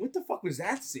 points! Yeah, what the fuck was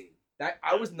that scene? That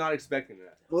I was not expecting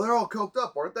that. Well, they're all coked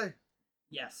up, aren't they?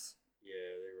 Yes. Yeah,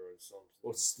 they were in something.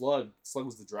 Well, Slug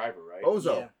was the driver, right?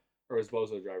 Bozo. Yeah. Or was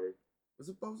Bozo the driver? Was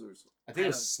it Bozo or something? I think it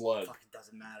was don't- Slug. Fucking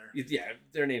doesn't matter. Yeah,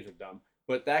 their names are dumb.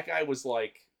 But that guy was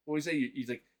like, what do you say? He's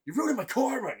like, you're ruining my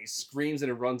car, man. He screams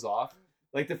and it runs off.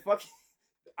 Like the fuck.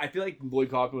 I feel like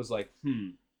Lloyd Kaufman was like,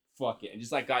 fuck it, and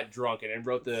just like got drunk and then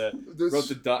wrote the This-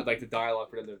 the dialogue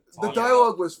for them to The talk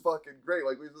dialogue was fucking great.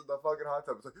 Like we was in the fucking hot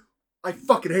tub. It's like, I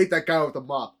fucking hate that guy with the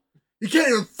mop. He can't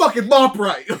even fucking mop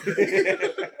right.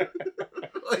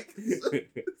 Like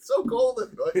it's so cold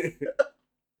and like,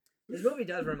 This movie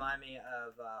does remind me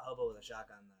of Hobo with a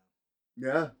Shotgun,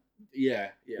 though. yeah,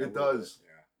 yeah, it does. Yeah,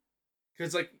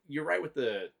 because like you're right with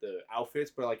the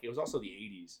outfits, but like it was also the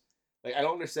 '80s. Like I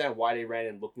don't understand why they ran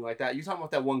in looking like that. You're talking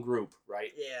about that one group, right?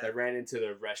 Yeah. That ran into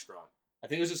the restaurant. I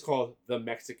think it was just called the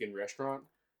Mexican Restaurant.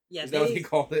 Yeah, Is that what they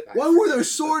called it? Why were there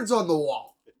swords on the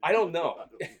wall? I don't know.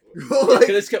 Like, They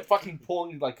just kept fucking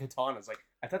pulling like katanas. Like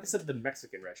I thought they said the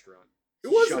Mexican restaurant. it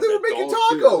wasn't. Shot They were that making dog,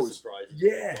 too. That was tacos. surprising.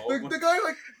 Yeah. Dog The guy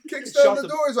like kicks Shot down the the-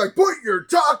 door. He's like, "Put your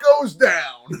tacos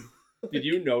down." Did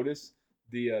you notice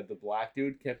the black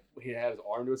dude he had his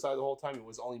arm to his side the whole time? He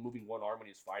was only moving one arm when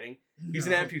he was fighting. He's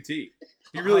an amputee.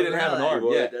 He really didn't have an really? arm.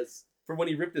 Well, Yeah. that's For when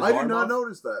he ripped his I arm did not off.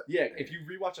 notice that. Yeah, if you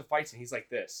rewatch a fight scene, he's like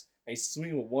this. And he's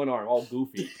swinging with one arm, all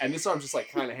goofy. And this arm's just like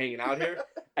kind of hanging out here.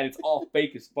 And it's all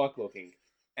fake as fuck looking.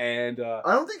 And I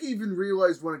don't think he even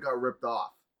realized when it got ripped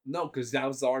off. no, because that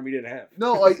was the arm he didn't have.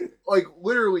 No, like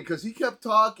literally, because he kept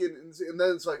talking, and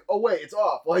then it's like, oh wait, it's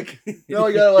off. Like now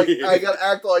I gotta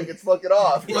act like it's fucking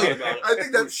off. Like I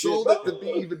think that sold it to be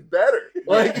even better.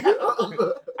 Like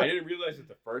I didn't realize it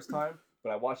the first time,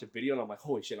 but I watched a video and I'm like,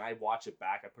 holy shit. And I watch it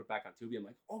back. I put it back on Tubi. I'm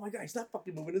like, oh my God, he's not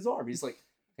fucking moving his arm. He's like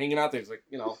hanging out there. He's like,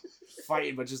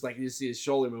 fighting, but just like you just see his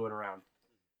shoulder moving around.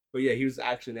 But yeah, he was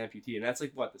actually an amputee. And that's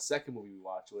like what, the second movie we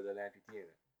watched with an amputee in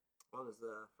it. What was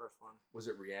the first one? Was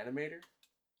it Reanimator?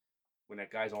 When that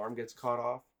guy's arm gets cut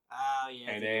off? Oh, yeah.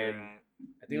 And I think you're then- right.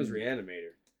 I think it was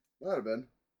Reanimator. might have been.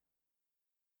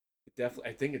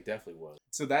 I think it definitely was.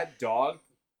 So that dog,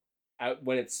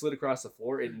 when it slid across the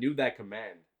floor, it knew that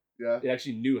command. Yeah, It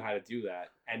actually knew how to do that.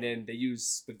 And then they used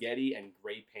spaghetti and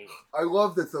gray paint. I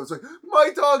loved it though. It's like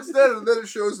my dog's dead, and then it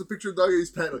shows the picture of the dog and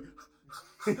he's pet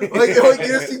like you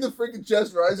just see the freaking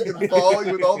chest rising and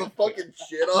falling with all the fucking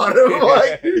shit on him.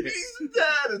 Like he's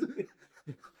dead.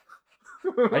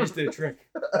 I just did a trick.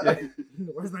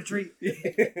 Where's my treat?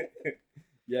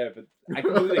 Yeah, but I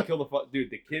couldn't believe they killed the dude.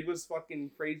 The kid was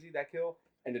fucking crazy, that kill,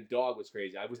 and the dog was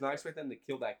crazy. I was not expecting them to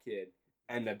kill that kid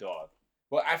and the dog.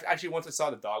 Well, actually, once I saw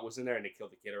the dog was in there and they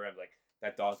killed the kid around, like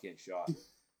that dog's getting shot.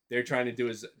 They're trying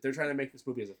to make this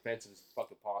movie as offensive as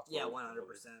fucking possible. Yeah, 100%.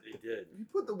 they did. He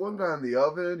put the one guy in the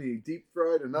oven. He deep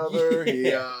fried another.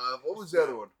 He what was the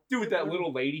other one? Dude, with that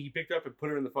little lady, he picked her up and put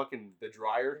her in the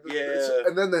dryer. Yeah.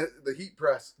 And then the heat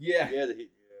press. Yeah. Yeah,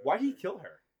 Why'd he kill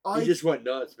her? He just went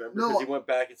nuts, remember? No. Because he went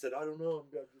back and said, I don't know.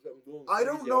 I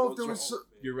don't know if there was some,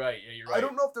 You're right. Yeah, you're right. I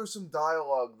don't know if there was some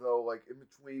dialogue though, like in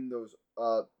between those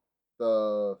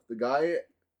the guy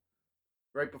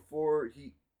right before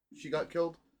she got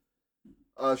killed.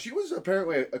 She was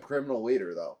apparently a criminal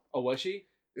leader though. Oh, was she?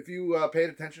 If you paid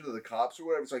attention to the cops or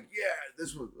whatever, it's like, yeah,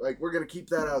 this was like we're gonna keep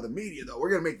that out of the media though.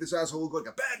 We're gonna make this asshole look like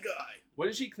a bad guy. What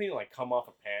did she clean? Like cum off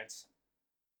of pants?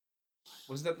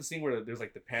 Wasn't that the scene where there's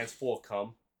like the pants full of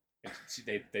cum? And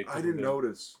they I didn't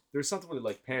notice. There's something with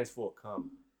like pants full of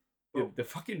cum. Dude, Oh. the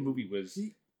fucking movie was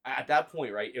He- at that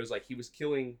point, right? It was like he was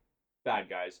killing bad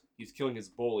guys. He's killing his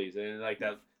bullies, and then, like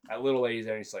that little lady's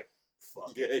there, and he's like,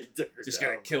 "Fuck, Yeah, he took her just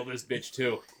down. gonna kill this bitch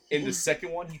too." In the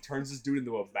second one, he turns this dude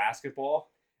into a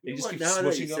basketball. They You know just what? keep Now that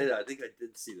you smushing say him. that, I think I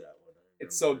did see that one. I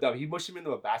It's so remember. dumb. He mushed him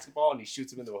into a basketball, and he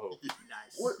shoots him into a hoop.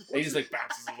 Nice. What, And he just like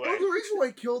bounces away. well, the reason why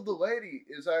he killed the lady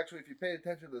is actually, if you pay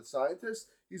attention to the scientist,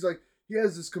 he's like he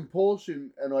has this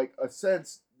compulsion and like a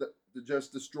sense that to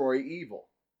just destroy evil.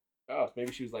 Oh,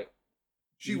 maybe she was like,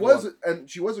 She Evil. was, and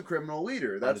she was a criminal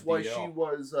leader. By That's the why DL. she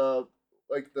was,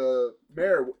 like the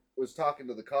mayor was talking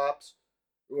to the cops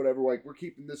or whatever. Like, we're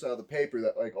keeping this out of the paper.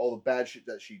 That like all the bad shit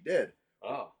that she did.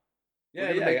 oh, We're yeah,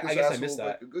 gonna yeah. make I this guess I asshole missed look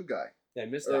that. like a good guy. Yeah, I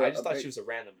missed Or that. I just a thought big- she was a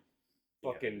random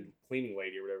fucking cleaning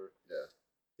lady or whatever.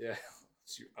 Yeah. Yeah.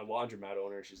 She, a laundromat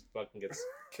owner. She fucking gets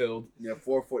killed. Yeah,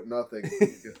 4 foot nothing.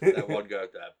 That one guy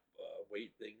with that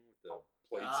weight thing with the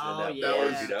plates Oh, and yeah. that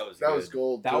bar, dude, that was That was good.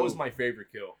 gold. That too. was my favorite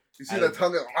kill. You see I- that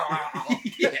tongue?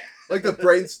 Yeah. Like the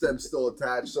brainstem still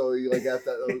attached, so he like got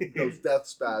that those death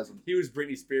spasms. He was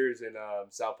Britney Spears in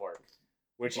South Park.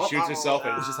 When she shoots herself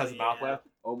and it just has a mouth yeah. left.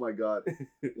 Oh my god!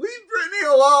 Leave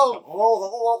Britney alone.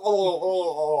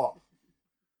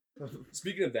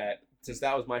 Speaking of that, since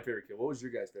that was my favorite kill, what was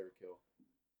your guys' favorite kill?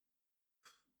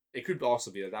 It could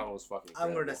also be that one was fucking I'm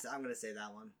incredible. gonna say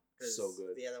that one. 'Cause So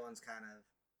good. The other one's kind of.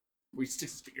 We stick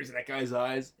his fingers in that guy's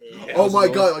eyes. Yeah. Oh my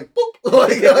god! Like, boop!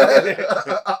 Like,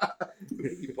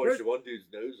 He punched one dude's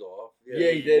nose off.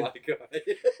 Yeah, he did. Black guy.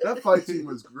 That fight scene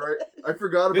was great. I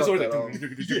forgot This about one,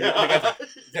 that. the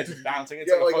guy's just bouncing.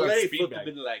 It's Yeah, like a like, Well, then he fucking flipped speed him bag.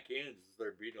 into that can and just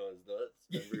started beating on his nuts.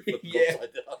 And he flipped him Yeah.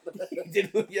 upside down. He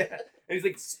did, yeah. And he's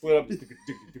like split up.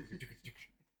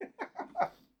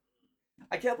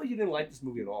 I can't believe you didn't like this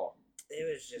movie at all. It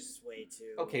was just way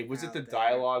too. Okay, was it the out there.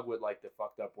 dialogue with like the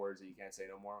fucked up words that you can't say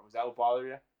no more? Was that what bothered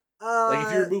you? Uh, Like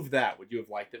if you removed that, would you have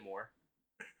liked it more?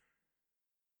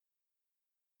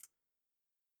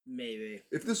 maybe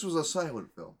If this was a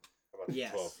silent film, How about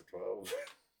Yes. 12 for 12?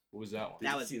 What was that one? Did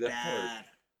that you was see that part? bad.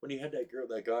 When he had that girl,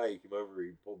 that guy, he came over,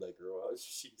 he pulled that girl out.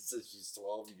 She says she's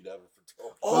 12, you could have her for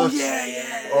 12. Oh Us. yeah,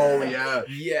 yeah. oh yeah,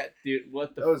 Yeah, dude.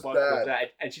 What the That was fuck bad. was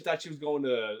that? And she thought she was going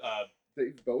to.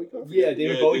 David Bowie concert? Yeah,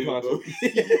 David Yeah, Bowie David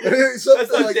concert. Something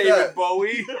That's not like David that.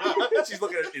 Bowie. She's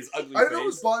looking at his ugly I face. don't know if it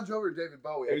was Bon Jovi or David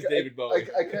Bowie. It was I, David Bowie.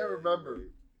 I can't remember.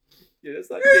 Yeah, that's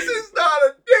not This David. is not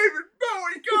a David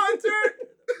Bowie concert.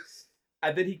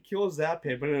 And then he kills that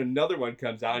pimp, and then another one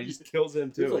comes out and he just kills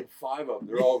him There's too. like 5 of them.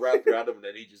 They're all wrapped around him, and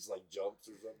then he just like jumps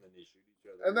or something, and they shoot each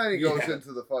other. And then he goes Yeah.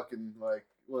 into the fucking like.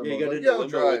 Limo. yeah, he got Like, into yeah, I'll limo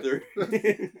drive. with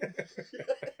her.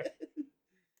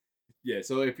 Yeah,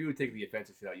 so if you would take the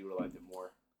offensive to that, you would have liked it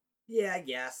more. Yeah, I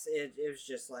guess it was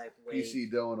just like way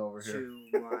PC Dylan over here. too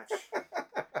much.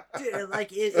 Dude, like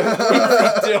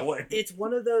Dylan. it's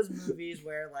one of those movies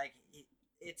where like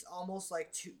it's almost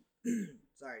like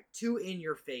too in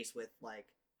your face with like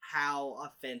how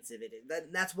offensive it is.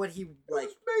 That's what he It like.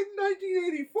 was made in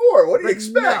 1984. What do you But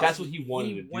expect? no. That's what he wanted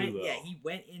he to do, went, though. Yeah, he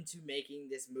went into making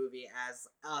this movie as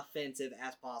offensive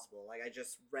as possible. Like I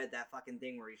just read that fucking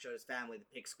thing where he showed his family the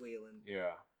pig squealing.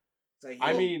 Yeah. So he,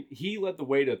 I mean, he led the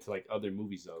way to like other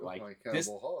movies though. Oh, Like my this,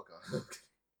 Cannibal Holocaust.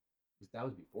 that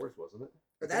was before it, wasn't it?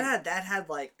 but that had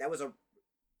like that was a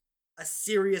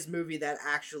serious movie that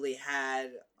actually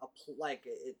had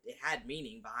it had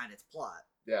meaning behind its plot.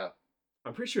 Yeah.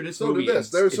 I'm pretty sure this So movie did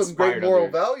this. There's some great inspired moral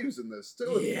other- values in this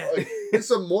too. Yeah. Like, there's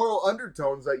some moral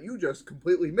undertones that you just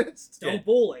completely missed. Don't Yeah.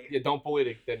 bully. Yeah, don't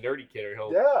bully the nerdy kid or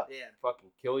he'll Yeah. Yeah. fucking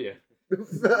kill you.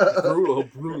 He'll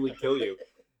brutally kill you.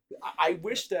 I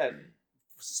wish that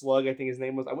Slug, I think his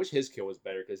name was. I wish his kill was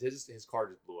better because his car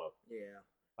just blew up. Yeah.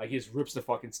 Like he just rips the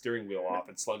fucking steering wheel off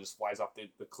and Slug just flies off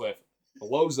the cliff,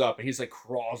 blows up, and he's like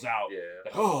crawls out. Yeah.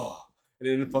 Like, oh, and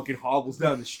then it fucking hobbles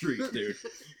down the street, dude.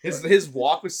 His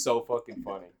walk was so fucking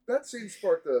funny. That scene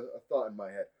sparked a thought in my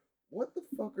head. What the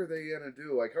fuck are they gonna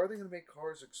do? Like, how are they gonna make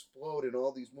cars explode in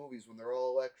all these movies when they're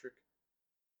all electric?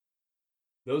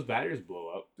 Those batteries blow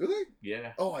up. Do they?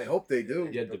 Yeah. Oh, I hope they do.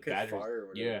 Yeah, the They'll catch batteries. fire or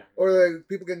whatever. Yeah. Or like,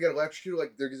 people can get electrocuted.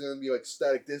 Like there's gonna be like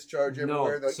static discharge No,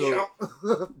 everywhere. They're like, so-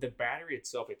 yeah. The battery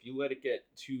itself, if you let it get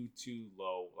too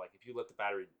low, like if you let the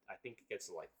battery, I think it gets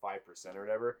to like 5% or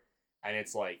whatever, and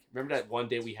it's like, remember that one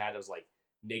day we had it was like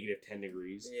 -10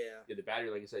 degrees. Yeah. Yeah, the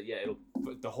battery, like I said, yeah,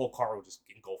 the whole car will just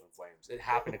engulf in flames. It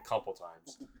happened a couple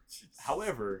times.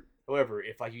 However,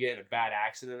 if like you get in a bad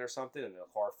accident or something and the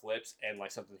car flips and like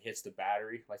something hits the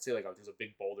battery, like say like there's a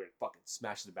big boulder and fucking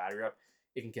smashes the battery up,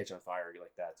 it can catch on fire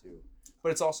like that too.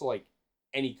 But it's also like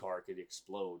any car could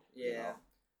explode. Yeah. You know?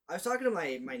 I was talking to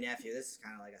my nephew. This is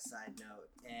kind of like a side note,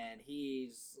 and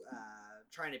he's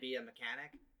trying to be a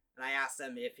mechanic. And I asked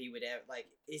him if he would ever, like,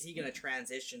 is he going to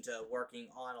transition to working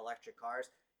on electric cars?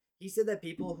 He said that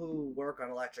people who work on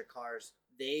electric cars,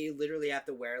 they literally have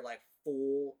to wear like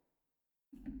full,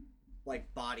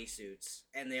 like bodysuits,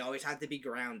 and they always have to be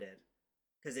grounded.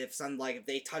 Because if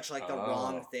they touch like the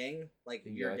wrong Oh. thing, like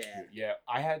Think you're that's dead. true. Yeah,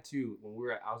 I had to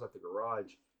when I was at the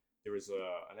garage. There was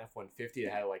an F-150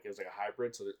 that had like it was like a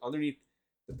hybrid. So underneath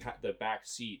the back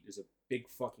seat is a big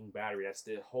fucking battery. That's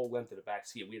the whole length of the back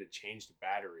seat. And we had to change the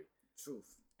battery.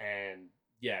 Truth. And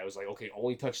yeah, it was like okay,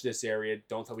 only touch this area.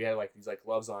 Don't tell. We had like these like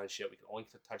gloves on and shit. We could only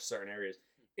touch certain areas.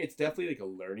 It's definitely like a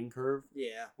learning curve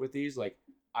Yeah. with these. Like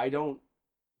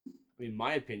in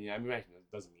my opinion, I mean, it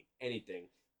doesn't mean anything,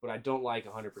 but I don't like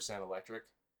 100% electric,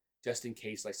 just in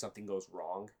case like something goes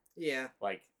wrong. Yeah.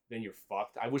 Like then you're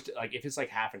fucked. I wish like if it's like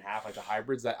half and half, like the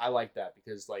hybrids, that I like that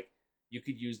because like you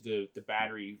could use the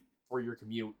battery for your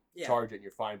commute, Yeah. charge it, and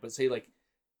you're fine. But say like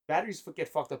batteries get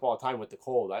fucked up all the time with the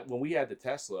cold. When we had the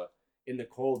Tesla in the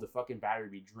cold, the fucking battery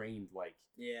would be drained like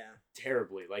Yeah.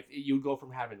 terribly. Like you would go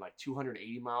from having like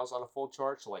 280 miles on a full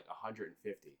charge to like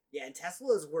 150. Yeah, and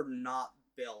Teslas were not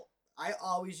built. I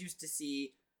always used to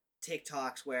see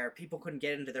TikToks where people couldn't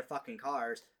get into their fucking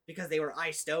cars because they were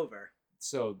iced over.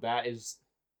 So that is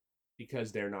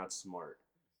because they're not smart.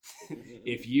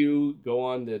 If you go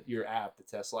on your app, the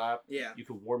Tesla app, Yeah. you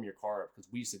can warm your car up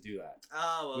because we used to do that.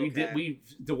 Oh, okay.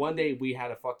 The one day we had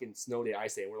a fucking snow day,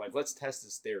 ice day, and we're like, let's test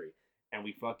this theory. And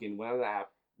we fucking went on the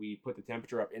app, We put the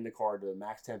temperature up in the car to the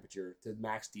max temperature, to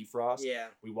max defrost. Yeah,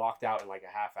 We walked out in like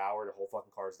a half hour. The whole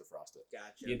fucking car is defrosted.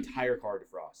 gotcha. The entire car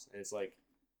defrosts. And it's like,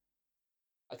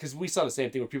 because we saw the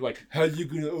same thing where people are like, how you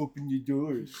going to open your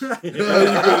doors? How you going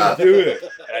to do it?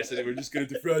 And I said, we're just going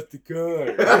to defrost the car.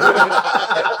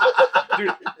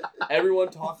 Dude, everyone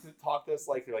talked to us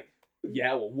like, they're like,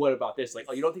 yeah, well, what about this? Like,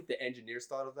 oh, you don't think the engineers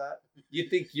thought of that? You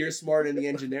think you're smarter than the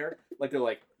engineer? Like, they're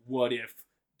like, what if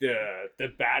the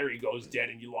battery goes dead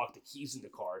and you lock the keys in the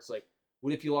car? It's like,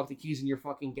 what if you lock the keys in your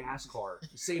fucking gas car?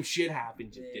 The same shit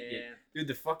happened. Yeah. Dude,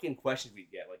 the fucking questions we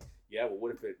get, like, yeah, well,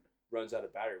 what if it runs out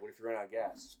of battery? What if you run out of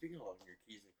gas? Speaking of locking your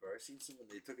keys in the car, I seen someone,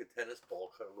 they took a tennis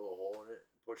ball, cut a little hole in it,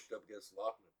 pushed it up against the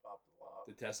lock, and it popped the lock.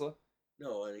 The Tesla?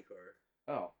 No, any car.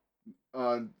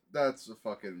 Oh, That's a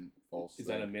fucking false. is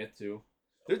thing. that a myth too?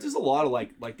 There's a lot of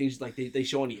like things like they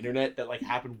show on the internet that like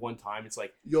happened one time. It's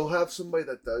like You'll have somebody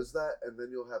that does that, and then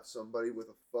you'll have somebody with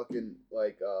a fucking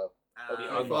like the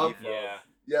Uh, unlock, fuck.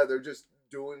 yeah. they're just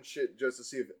doing shit just to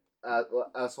see if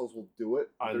assholes will do it.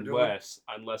 They're doing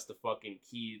Unless the fucking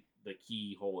key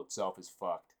hole itself is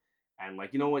fucked. And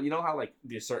like, you know what? You know how like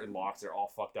there's certain locks they're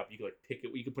all fucked up. You could like pick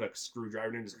it. You could put a screwdriver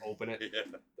in and just open it.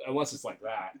 Yeah. Unless it's like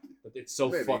that. But it's so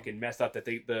Maybe. fucking messed up that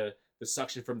the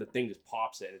suction from the thing just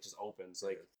pops it and it just opens.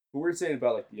 Like we were saying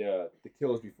about like the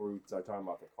kills before we started talking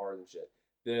about the cars and shit.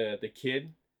 The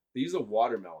kid, they use a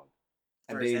watermelon.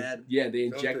 And For his head? they what they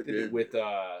injected it did. with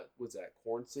what's that,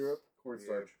 corn syrup?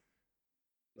 cornstarch.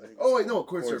 I think Oh it's wait, no,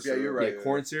 corn syrup. Yeah, you're right. Yeah,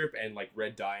 corn syrup and like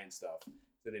red dye and stuff.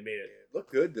 So they made Yeah, it. it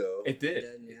looked good though. It did.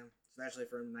 Yeah, especially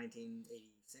from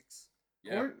 1986.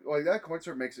 Yeah. Corn, like that corn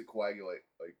syrup makes it coagulate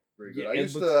like very good. Yeah, I it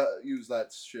used looks- to use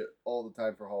that shit all the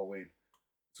time for Halloween.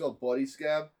 It's called Bloody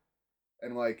Scab,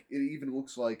 and like it even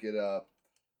looks like it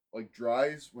like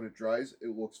dries. When it dries,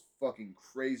 it looks fucking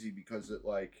crazy because it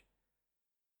like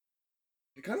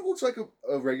it kind of looks like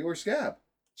a regular scab.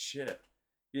 Shit.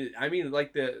 Yeah, I mean,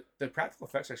 like the practical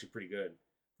effects are actually pretty good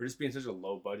for just being such a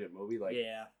low budget movie. Like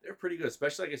Yeah. they're pretty good,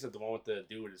 especially like I said, the one with the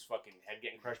dude with his fucking head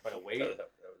getting crushed by the wave.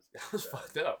 That was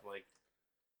fucked up. Like,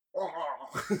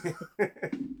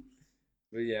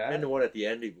 but yeah. And the one at the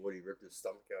end, he ripped his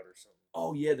stomach out or something.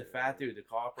 Oh yeah, the fat dude, the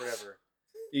cop, whatever.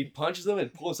 He punches him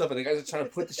and pulls up, and the guy's trying to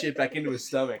put the shit back into his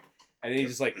stomach, and then he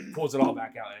just like pulls it all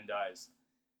back out and dies.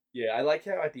 Yeah, I like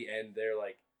how at the end they're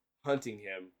like hunting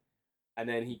him, and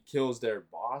then he kills their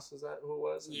boss. Is that who it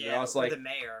was? And Yeah, I was or like, the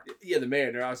mayor. yeah, the mayor.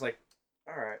 And I was like,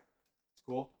 all right,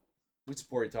 cool. We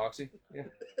support you, Toxie. Yeah,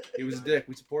 he was a dick.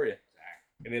 We support you.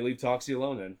 And they leave Toxie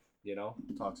alone. Then you know.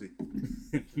 Toxic.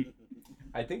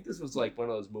 I think this was like one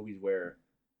of those movies where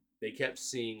they kept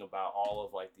seeing about all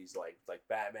of like these like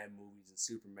Batman movies and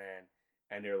Superman,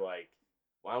 and they're like,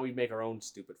 why don't we make our own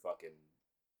stupid fucking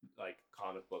like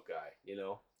comic book guy, you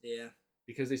know? Yeah.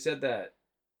 Because they said that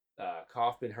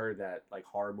Kaufman heard that like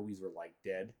horror movies were like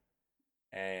dead,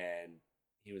 and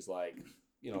he was like,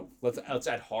 you know, let's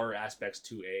add horror aspects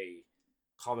to a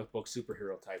comic book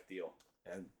superhero type deal,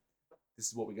 and this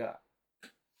is what we got.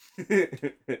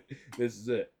 This is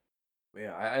it.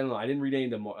 Yeah, I don't know. I didn't read any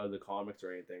of the comics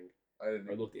or anything. I didn't. I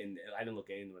didn't look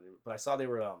into them, but I saw they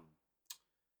were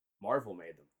Marvel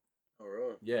made them. Oh,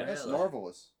 really? Yeah, That's Really?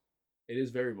 marvelous. it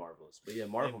is very marvelous. But yeah,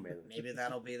 Marvel made them. Maybe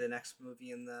that'll be the next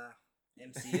movie in the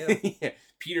MCU. Yeah,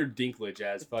 Peter Dinklage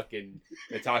as fucking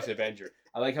the Toxic Avenger.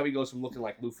 I like how he goes from looking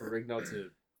like Lou Ferrigno to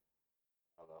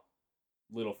I don't know,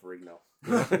 Little Ferrigno.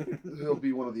 He'll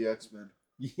be one of the X-Men.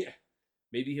 Yeah,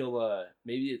 maybe he'll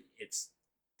maybe it's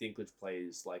Dinklage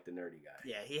plays like the nerdy guy.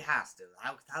 Yeah, he has to.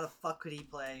 How the fuck could he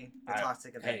play the I-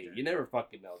 Toxic Avenger? Hey, you never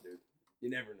fucking know, dude. You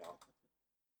never know.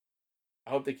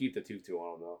 I hope they keep the tutu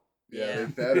on him though. Yeah, Yeah. they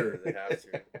better. They have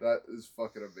to. That is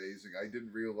fucking amazing. I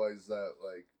didn't realize that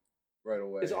like right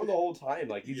away. It's on the whole time.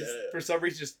 Like he just Yeah. for some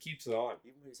reason just keeps it on.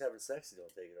 Even when he's having sex, he don't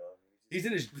take it off. He's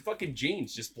in his fucking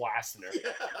jeans, just blasting her.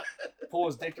 Pull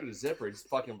his dick through the zipper, and just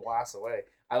fucking blasts away.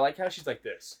 I like how she's like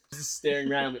this, just staring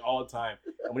around me all the time.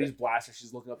 And when he's blasting,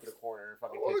 she's looking up to the corner and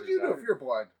fucking. What would pictures you do out. if you're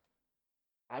blind?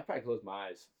 I'd probably close my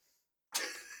eyes.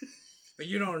 But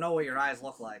you don't know what your eyes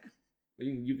look like.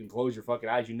 You can close your fucking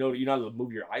eyes. You know you're not allowed to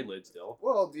move your eyelids still.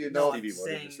 Well, do you No, know? I'm Stevie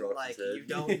Wonder saying disrupts like his head. you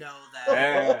don't know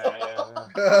that.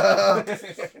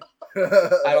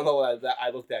 I don't know that I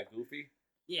look that goofy.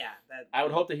 Yeah, that. I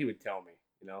would hope that he would tell me.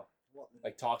 You know, Well,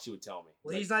 like Toxie would tell me.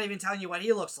 well, Like, he's not even telling you what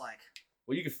he looks like.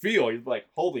 well, you can feel. You're like,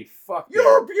 holy fuck.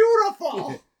 You're dude.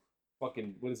 beautiful.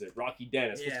 Fucking what is it? Rocky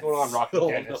Dennis. Yeah. What's going on, Rocky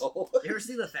Oh, Dennis? no. You ever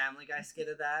see the Family Guy skit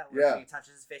of that? Where Yeah. she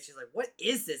touches his face, she's like, "What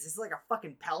is this? Is it like a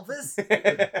fucking pelvis?"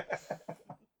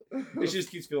 She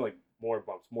just keeps feeling like more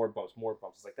bumps, more bumps, more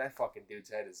bumps. It's like that fucking dude's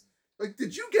head is Like,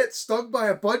 did you get stung by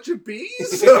a bunch of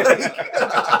bees?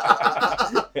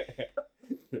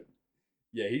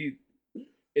 Yeah,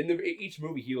 each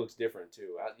movie he looks different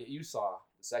too. You saw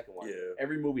the second one. Yeah.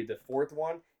 Every movie, the fourth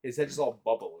one, his head's just all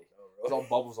bubbly. There's all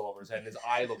bubbles all over his head, and his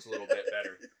eye looks a little bit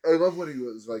better. I love when he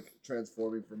was like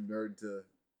transforming from nerd to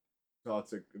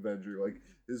toxic Avenger. Like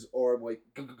his arm, like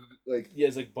Yeah,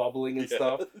 it's like bubbling and Yeah.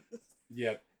 stuff.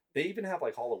 Yeah, they even have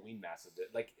like Halloween masks of it.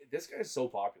 Like this guy's so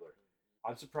popular.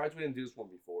 I'm surprised we didn't do this one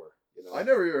before. You know, I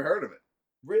never even heard of it.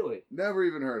 really. Never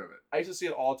even heard of it. I used to see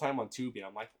it all the time on Tubi, and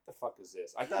I'm like, what the fuck is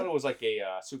this? I thought it was like a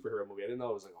superhero movie. I didn't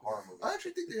know it was like a horror movie. I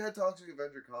actually think they had Toxic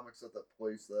Avenger comics at that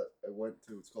place that I went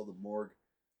to. It's called the Morgue,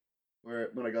 where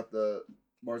when I got the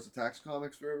Mars Attacks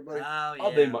comics for everybody. Oh yeah.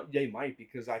 Oh, they might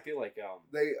because I feel like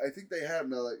I think they have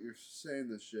now that you're saying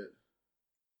this shit.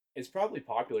 it's probably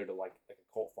popular to like a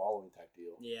cult following type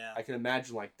deal. Yeah. I can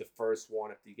imagine like the first one,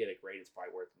 if you get it graded, it's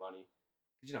probably worth money.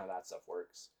 'Cause you know how that stuff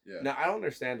works. Yeah. Now I don't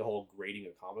understand the whole grading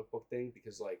a comic book thing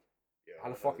because like Yeah, how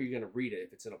the fuck are you gonna read it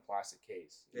if it's in a plastic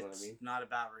case? You know what I It's mean? not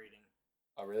about reading.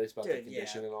 Oh really? It's about the Dude, yeah.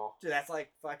 condition and all. Dude, that's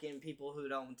like fucking people who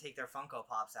don't take their Funko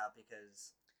Pops out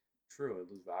because True,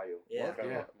 it lose value. Yeah. I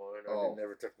Yeah. mine. Oh. I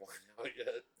never took mine out yet.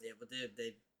 yeah, but dude,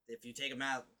 they if you take them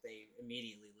out, they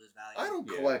immediately lose value. I don't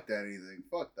Yeah. collect anything.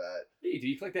 Fuck that. Hey, do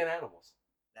you collect dead animals?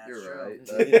 That's You're true.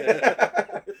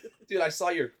 right. Dude, I saw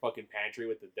your fucking pantry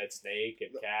with the dead snake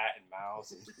and cat and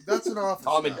mouse and That's an office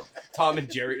now. Tom and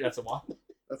Jerry. That's a what?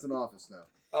 That's an office now.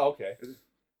 Oh, okay.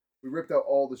 We ripped out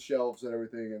all the shelves and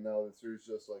everything, and now there's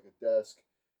just like a desk,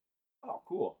 Oh,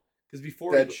 cool. Because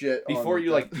before dead shit. on before the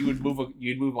you desk. like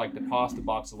you'd move like the pasta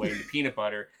box away into peanut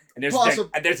butter, and Pasta-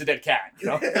 there's a dead cat. You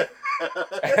know.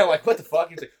 And I'm like, what the fuck?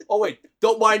 He's like, oh wait,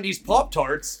 don't mind these Pop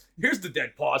Tarts. Here's the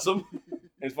dead possum. And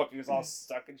his fucking is all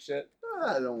stuck and shit.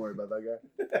 Don't worry about that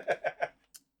guy.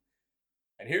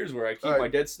 And here's where I keep All right. my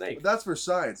dead snake. But that's for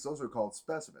science. Those are called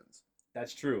specimens.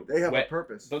 That's true. They have wet, a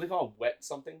purpose. Don't they call it wet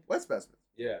something? Wet specimens.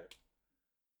 Yeah,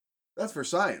 That's for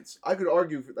science. I could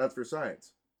argue that's for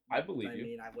science. I believe I you.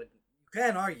 mean, I wouldn't. You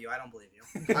can argue. I don't believe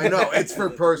you. I know it's for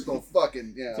personal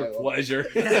fucking yeah. It's I a love pleasure.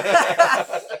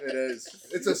 It is.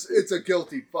 It's a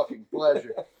guilty fucking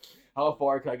pleasure. How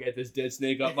far can I get this dead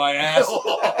snake up my ass?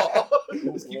 Oh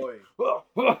boy. Oh,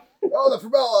 Oh, the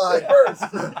formaldehyde burns.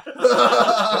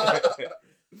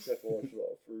 Have to wash it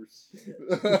off first.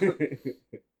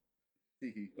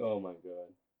 oh my god.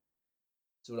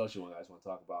 So what else you guys want to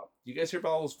talk about? You guys hear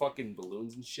about all those fucking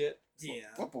balloons and shit? Yeah.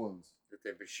 What balloons? That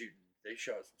they've been shooting. They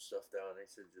shot some stuff down. They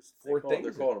said just Four they're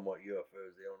things? calling them what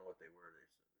UFOs. They don't know what they were.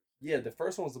 They Yeah, the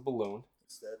first one was the balloon.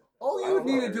 said instead. All I you would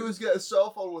don't need know. to do is get a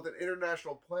cell phone with an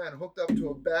international plan hooked up to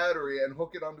a battery and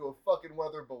hook it onto a fucking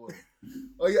weather balloon.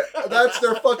 Like that's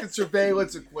their fucking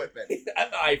surveillance equipment.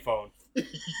 An iPhone. Yeah,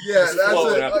 Just that's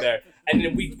floating it. up Like, there. And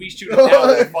then we shoot it down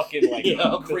with a fucking like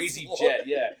Yeah, crazy that's jet.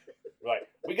 Yeah. Right.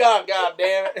 We got him, god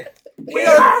damn it. we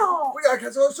got to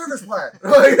cancel our service plan.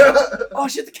 Like, Oh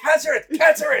shit, the cancer it!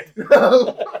 Cancer it!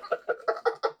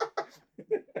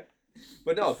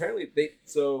 But no, apparently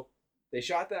they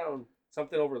shot down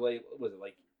something over Lake is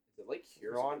it Lake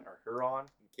Huron or Huron?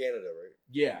 In Canada, right?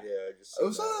 Yeah. Yeah, I just. I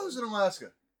was thought that was in Alaska.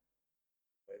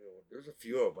 I know. There's a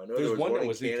few of them. I know There's there was one one that in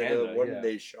was in Canada. Canada, One yeah.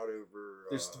 they shot over.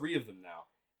 There's 3 of them now.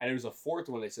 And there's a 4th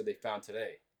one they said they found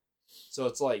today. So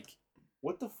it's like,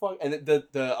 what the fuck? And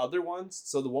the other ones,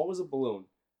 so the one was a balloon.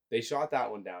 They shot that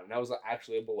one down, and that was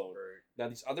actually a balloon. Right. Now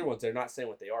these other ones, they're not saying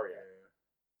what they are yet.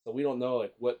 So we don't know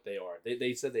like what they are.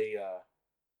 They said they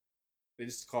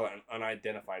just call it an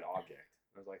unidentified object.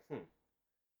 I was like, I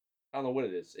don't know what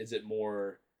it is. Is it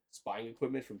more spying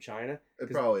equipment from China?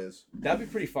 It probably is. That'd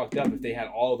be pretty fucked up if they had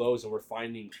all those and we're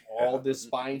finding all this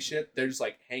spying shit. They're just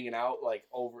like hanging out like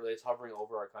over, it's hovering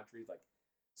over our country, like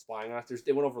spying on us.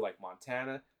 They went over like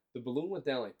Montana. The balloon went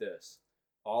down like this,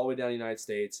 all the way down the United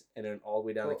States, and then all the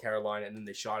way down to Carolina, and then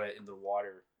they shot it in the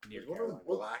water near There's one of them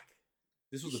Carolina. black.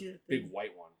 This was a shit big thing.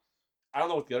 white one. I don't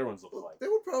know what the other ones look Well, like. they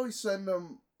would probably send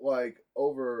them like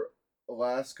over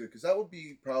Alaska because that would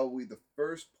be probably the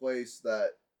first place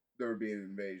that there would be an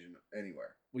invasion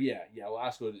anywhere. Well, yeah,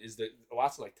 Alaska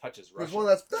like touches Because Russia. one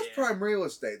that's Yeah. prime real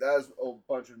estate. That has a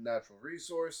bunch of natural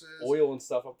resources, Oil and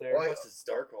stuff up there. Oil. Plus it's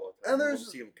dark all the time. And You there's-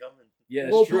 don't see them coming. Yeah,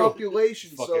 low it's true.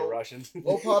 population, Fucking so Russians.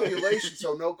 low population,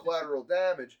 so no collateral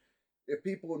damage. If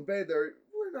people invade there,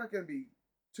 we're not going to be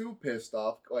too pissed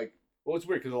off. Like, Well, it's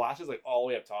weird because Alaska's like all the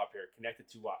way up top here, connected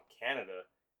to Canada,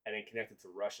 and then connected to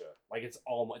Russia. Like it's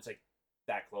like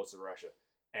that close to Russia,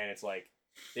 and it's like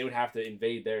they would have to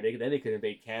invade there. Then they could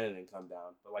invade Canada and come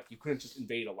down. But like you couldn't just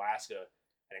invade Alaska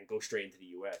and then go straight into the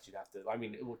U.S. You'd have to. I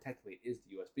mean, technically it is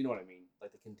the U.S., but you know what I mean,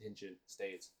 like the contingent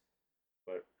states.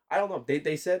 But I don't know.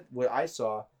 They said what I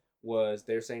saw was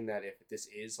they're saying that if this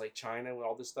is like China with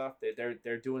all this stuff,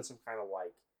 they're doing some kind of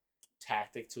like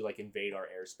tactic to like invade our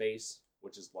airspace,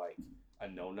 which is like a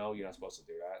no. You're not supposed to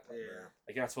do that. Yeah.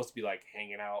 Like you're not supposed to be like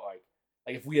hanging out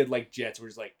like if we had like jets, we're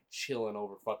just like chilling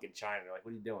over fucking China. They're like,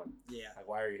 what are you doing? Yeah. Like,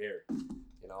 why are you here?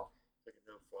 You know, Like a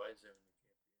no-fly zone.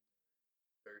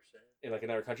 Thursday. in like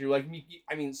another country. Like,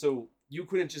 I mean, so you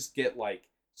couldn't just get like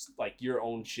your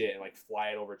own shit and like fly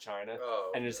it over China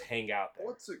Oh. and just hang out there.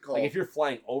 What's it called? Like if you're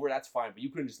flying over, that's fine, but you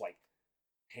couldn't just like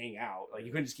hang out. Like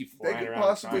you couldn't just keep They flying could around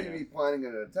possibly China. be planning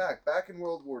an attack. Back in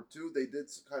World War II, they did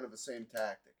kind of the same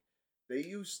tactic. They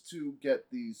used to get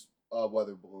these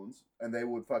weather balloons, and they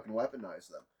would fucking weaponize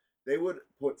them. They would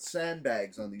put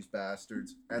sandbags on these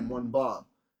bastards and one bomb,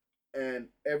 and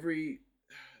it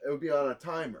would be on a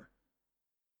timer.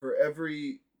 For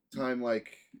every time,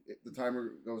 like the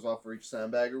timer goes off for each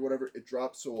sandbag or whatever, it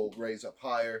drops, so it'll raise up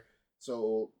higher, so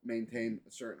it'll maintain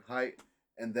a certain height,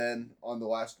 and then on the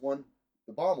last one,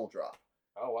 the bomb will drop.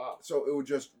 Oh wow. So it would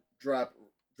just drop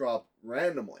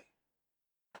randomly.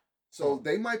 So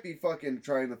they might be fucking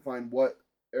trying to find where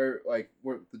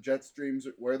the jet streams,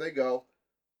 where they go,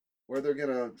 where they're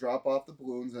gonna drop off the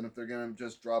balloons, and if they're gonna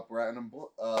just drop random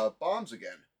bombs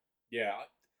again. Yeah.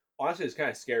 Honestly, it's kind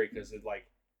of scary because it like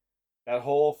that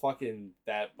whole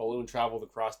that balloon traveled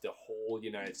across the whole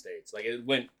United States. Like it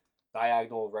went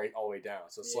diagonal right all the way down.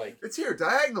 So it's Yeah. like It's here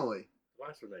diagonally.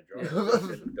 Last when they dropped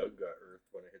it, and Doug got earthed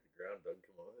when it hit the ground. Doug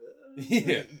come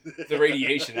on. Yeah. The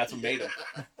radiation. That's what made him.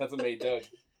 That's what made Doug.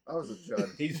 I was a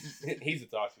chud. He's a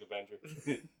toxic Avenger.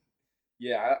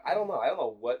 Yeah, I don't know. I don't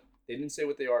know what they didn't say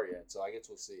what they are yet, so I guess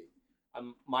we'll see.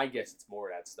 My guess it's more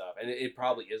of that stuff, and it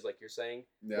probably is like you're saying,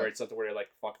 Yeah. where it's something where they're like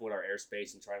fucking with our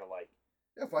airspace and trying to like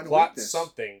Yeah, find a plot weakness.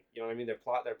 something. You know what I mean? They're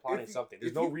plotting If you- something.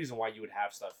 There's if no you- reason why you would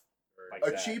have stuff like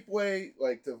A that. cheap way,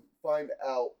 like, to find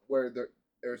out where their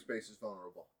airspace is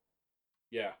vulnerable.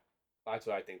 Yeah, that's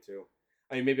what I think too.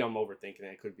 I mean, maybe I'm overthinking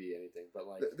it. It could be anything, but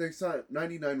like, They signed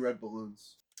 99 red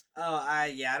balloons. Oh,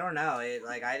 I don't know.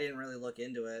 I didn't really look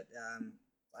into it.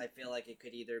 I feel like it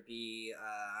could either be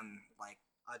like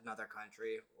another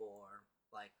country or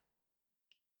like,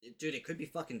 dude, it could be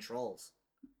fucking trolls.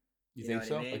 you You think know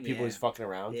so? what I mean? Like people Yeah. just fucking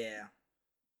around. Yeah.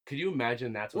 Could you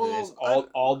imagine that's what it is? Well,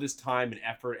 All this time and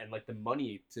effort and like the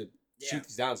money to Yeah. shoot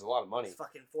these down is a lot of money. It's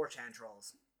fucking 4chan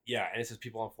trolls. Yeah, and it's just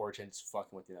people on 4chan just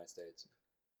fucking with the United States.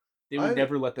 They would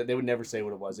never let that. They would never say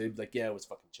what it was. They'd be like, "Yeah, it was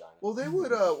fucking China." Well, they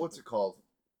would, what's it called?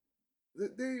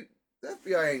 The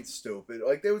FBI ain't stupid.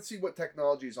 Like, they would see what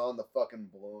technology is on the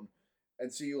fucking balloon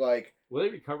and see, like, Well, they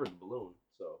recovered the balloon,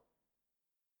 so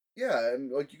yeah,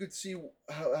 and, like, you could see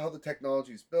how the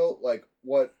technology is built, like,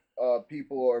 what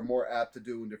people are more apt to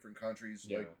do in different countries,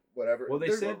 Yeah. like, whatever. Well, they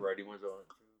There's- said- What writing was on it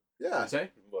too. Yeah. I'd say,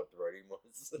 What the writing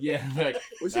was. yeah, like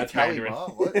Was that's it Kelly Mandarin. Ma?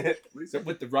 What? What do you So, say?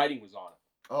 but the writing was on it.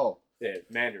 Oh. Yeah,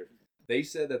 Mandarin. They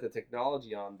said that the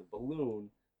technology on the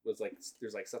balloon was like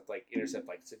there's like stuff like intercept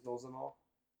like signals and all.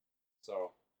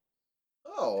 So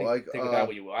Oh, think, like, think of that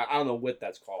what you will. I don't know what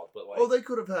that's called, but like oh, they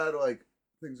could have had, like,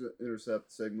 things that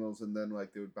intercept signals, and then,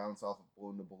 like, they would bounce off of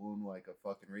balloon to balloon like a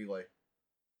fucking relay.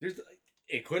 there's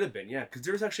it could have been because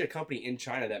there's actually a company in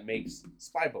China that makes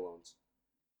spy balloons.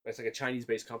 It's like a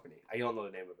Chinese-based company. I don't know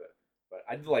the name of it, but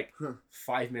I did like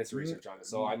 5 minutes of research on it,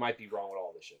 so I might be wrong with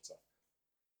all this shit. So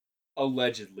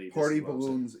allegedly, this Party is what I'm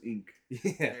saying. Balloons Inc.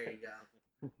 Yeah. There you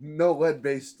go. No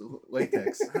lead-based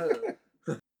latex.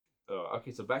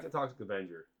 Okay, so back to Toxic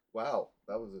Avenger. Wow,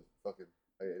 that was a fucking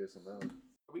ASMR.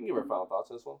 We can give our final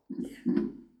thoughts on this one.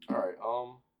 All right.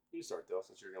 You start though,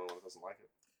 since you're the only one that doesn't like it.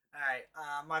 All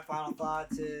right. My final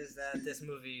thoughts is that this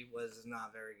movie was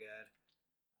not very good.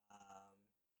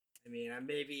 I mean,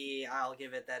 maybe I'll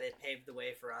give it that it paved the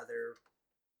way for other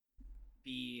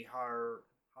B horror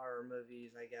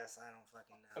movies. I guess I don't fucking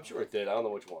know. I'm sure it did. I don't know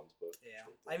which ones, but Yeah.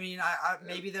 I mean, I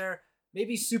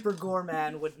maybe Super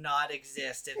Gorman would not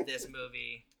exist if this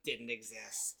movie didn't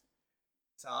exist.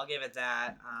 So I'll give it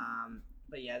that.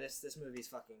 But yeah, this movie's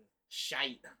fucking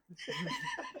shite.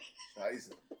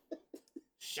 Scheiße.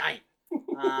 Shite.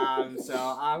 So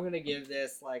I'm gonna give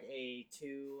this like a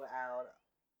 2 out.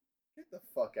 Get the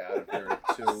fuck out of here,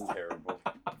 too. Terrible.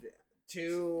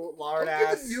 2 I'm lard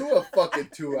ass. giving you a fucking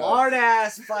 2 out. Lard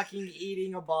ass fucking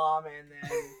eating a bomb and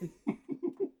then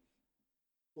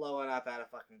blowing up out of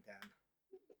fucking 10.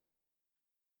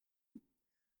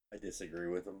 I disagree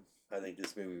with him. I think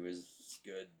this movie was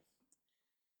good.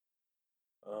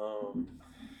 I don't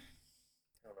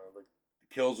know. The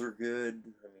kills are good.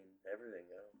 I mean, everything.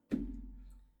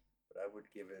 But I would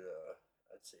give it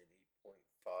I'd say an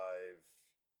 8.5.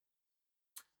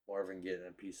 Marvin getting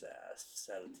a piece of ass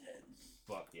out of 10.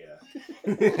 Fuck yeah.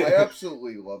 I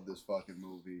absolutely love this fucking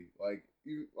movie. Like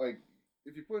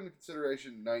if you put into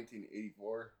consideration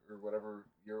 1984 or whatever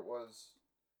year it was,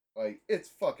 like it's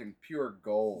fucking pure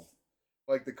gold.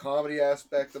 Like the comedy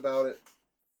aspect about it,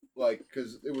 like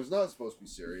because it was not supposed to be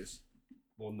serious.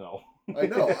 Well, no. I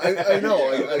know, I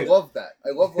know. I love that.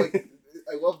 I love the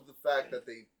fact that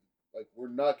they we're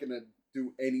not gonna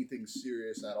do anything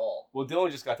serious at all. Well, Dylan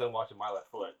just got done watching My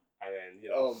Left Foot, and then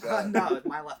Oh god. no, it's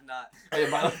my left nut. Hey,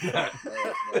 My Left Foot.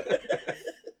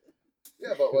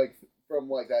 Yeah, but like from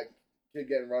like that kid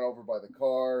getting run over by the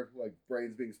car, like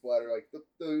brains being splattered, like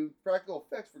the practical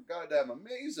effects were goddamn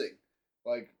amazing,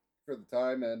 like for the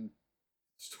time, and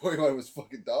storyline was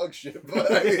fucking dog shit.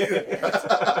 But I mean,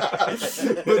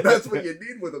 but that's what you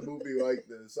need with a movie like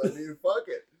this. I mean, fuck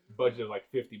it. Budget of like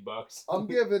 $50. I'm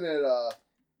giving it a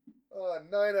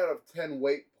 9 out of 10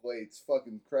 weight plates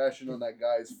fucking crashing on that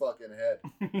guy's fucking head.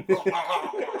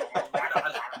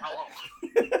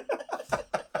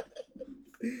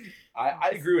 I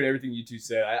agree with everything you two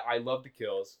said. I love the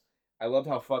kills. I loved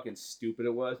how fucking stupid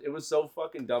it was. It was so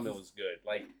fucking dumb. It was good.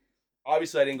 Like,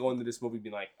 obviously, I didn't go into this movie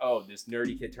being like, "Oh, this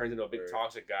nerdy kid turns into a big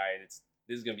toxic guy, and this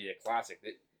is gonna be a classic."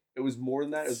 It was more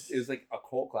than that. It was like a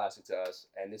cult classic to us,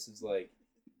 and this is like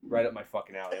right up my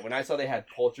fucking alley. And when I saw they had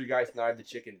Poltergeist, Night of the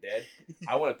Chicken Dead,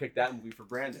 I want to pick that movie for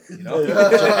Brandon. You know.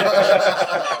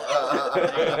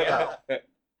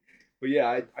 But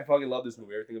yeah, I fucking love this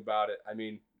movie. Everything about it. I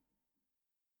mean,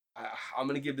 I'm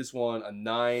gonna give this one a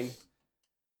 9.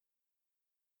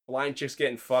 Blind chicks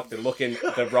getting fucked and looking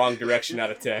the wrong direction out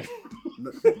of 10.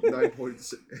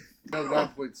 9.6. No,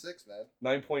 9.6, man.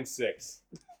 9.6.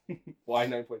 Why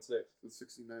 9.6? It's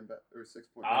 69 or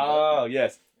 6.9. Oh,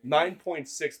 yes.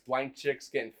 9.6 blind chicks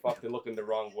getting fucked and looking the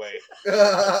wrong way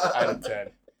out of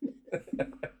 10.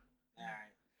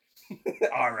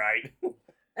 Alright. All right.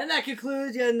 And that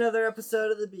concludes yet another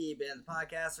episode of the B-Bin, the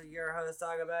podcast where your hosts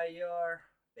talk about your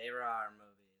favorite horror movies.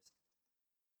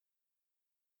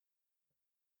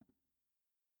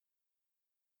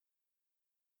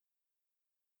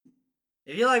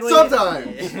 If you like what Sometimes.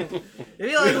 if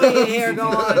you like what you hear, go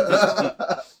on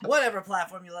to whatever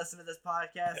platform you listen to this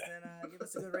podcast and give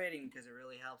us a good rating because it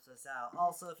really helps us out.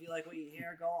 Also, if you like what you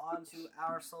hear, go on to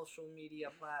our social media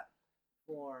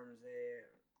platforms.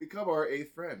 Become our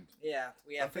 8th friend. Yeah,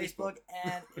 we have On Facebook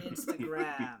Facebook. and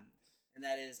Instagram, and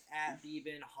that is at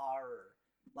Beebin Horror.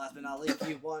 Last but not least, if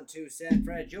you want to send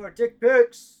Fred your dick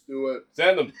pics, Do it.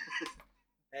 Send them.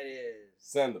 that is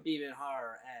Send them.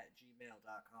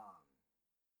 beebinhorror@gmail.com.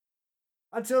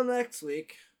 Until next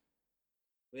week,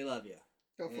 we love you.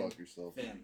 Go fuck yourself. Fam.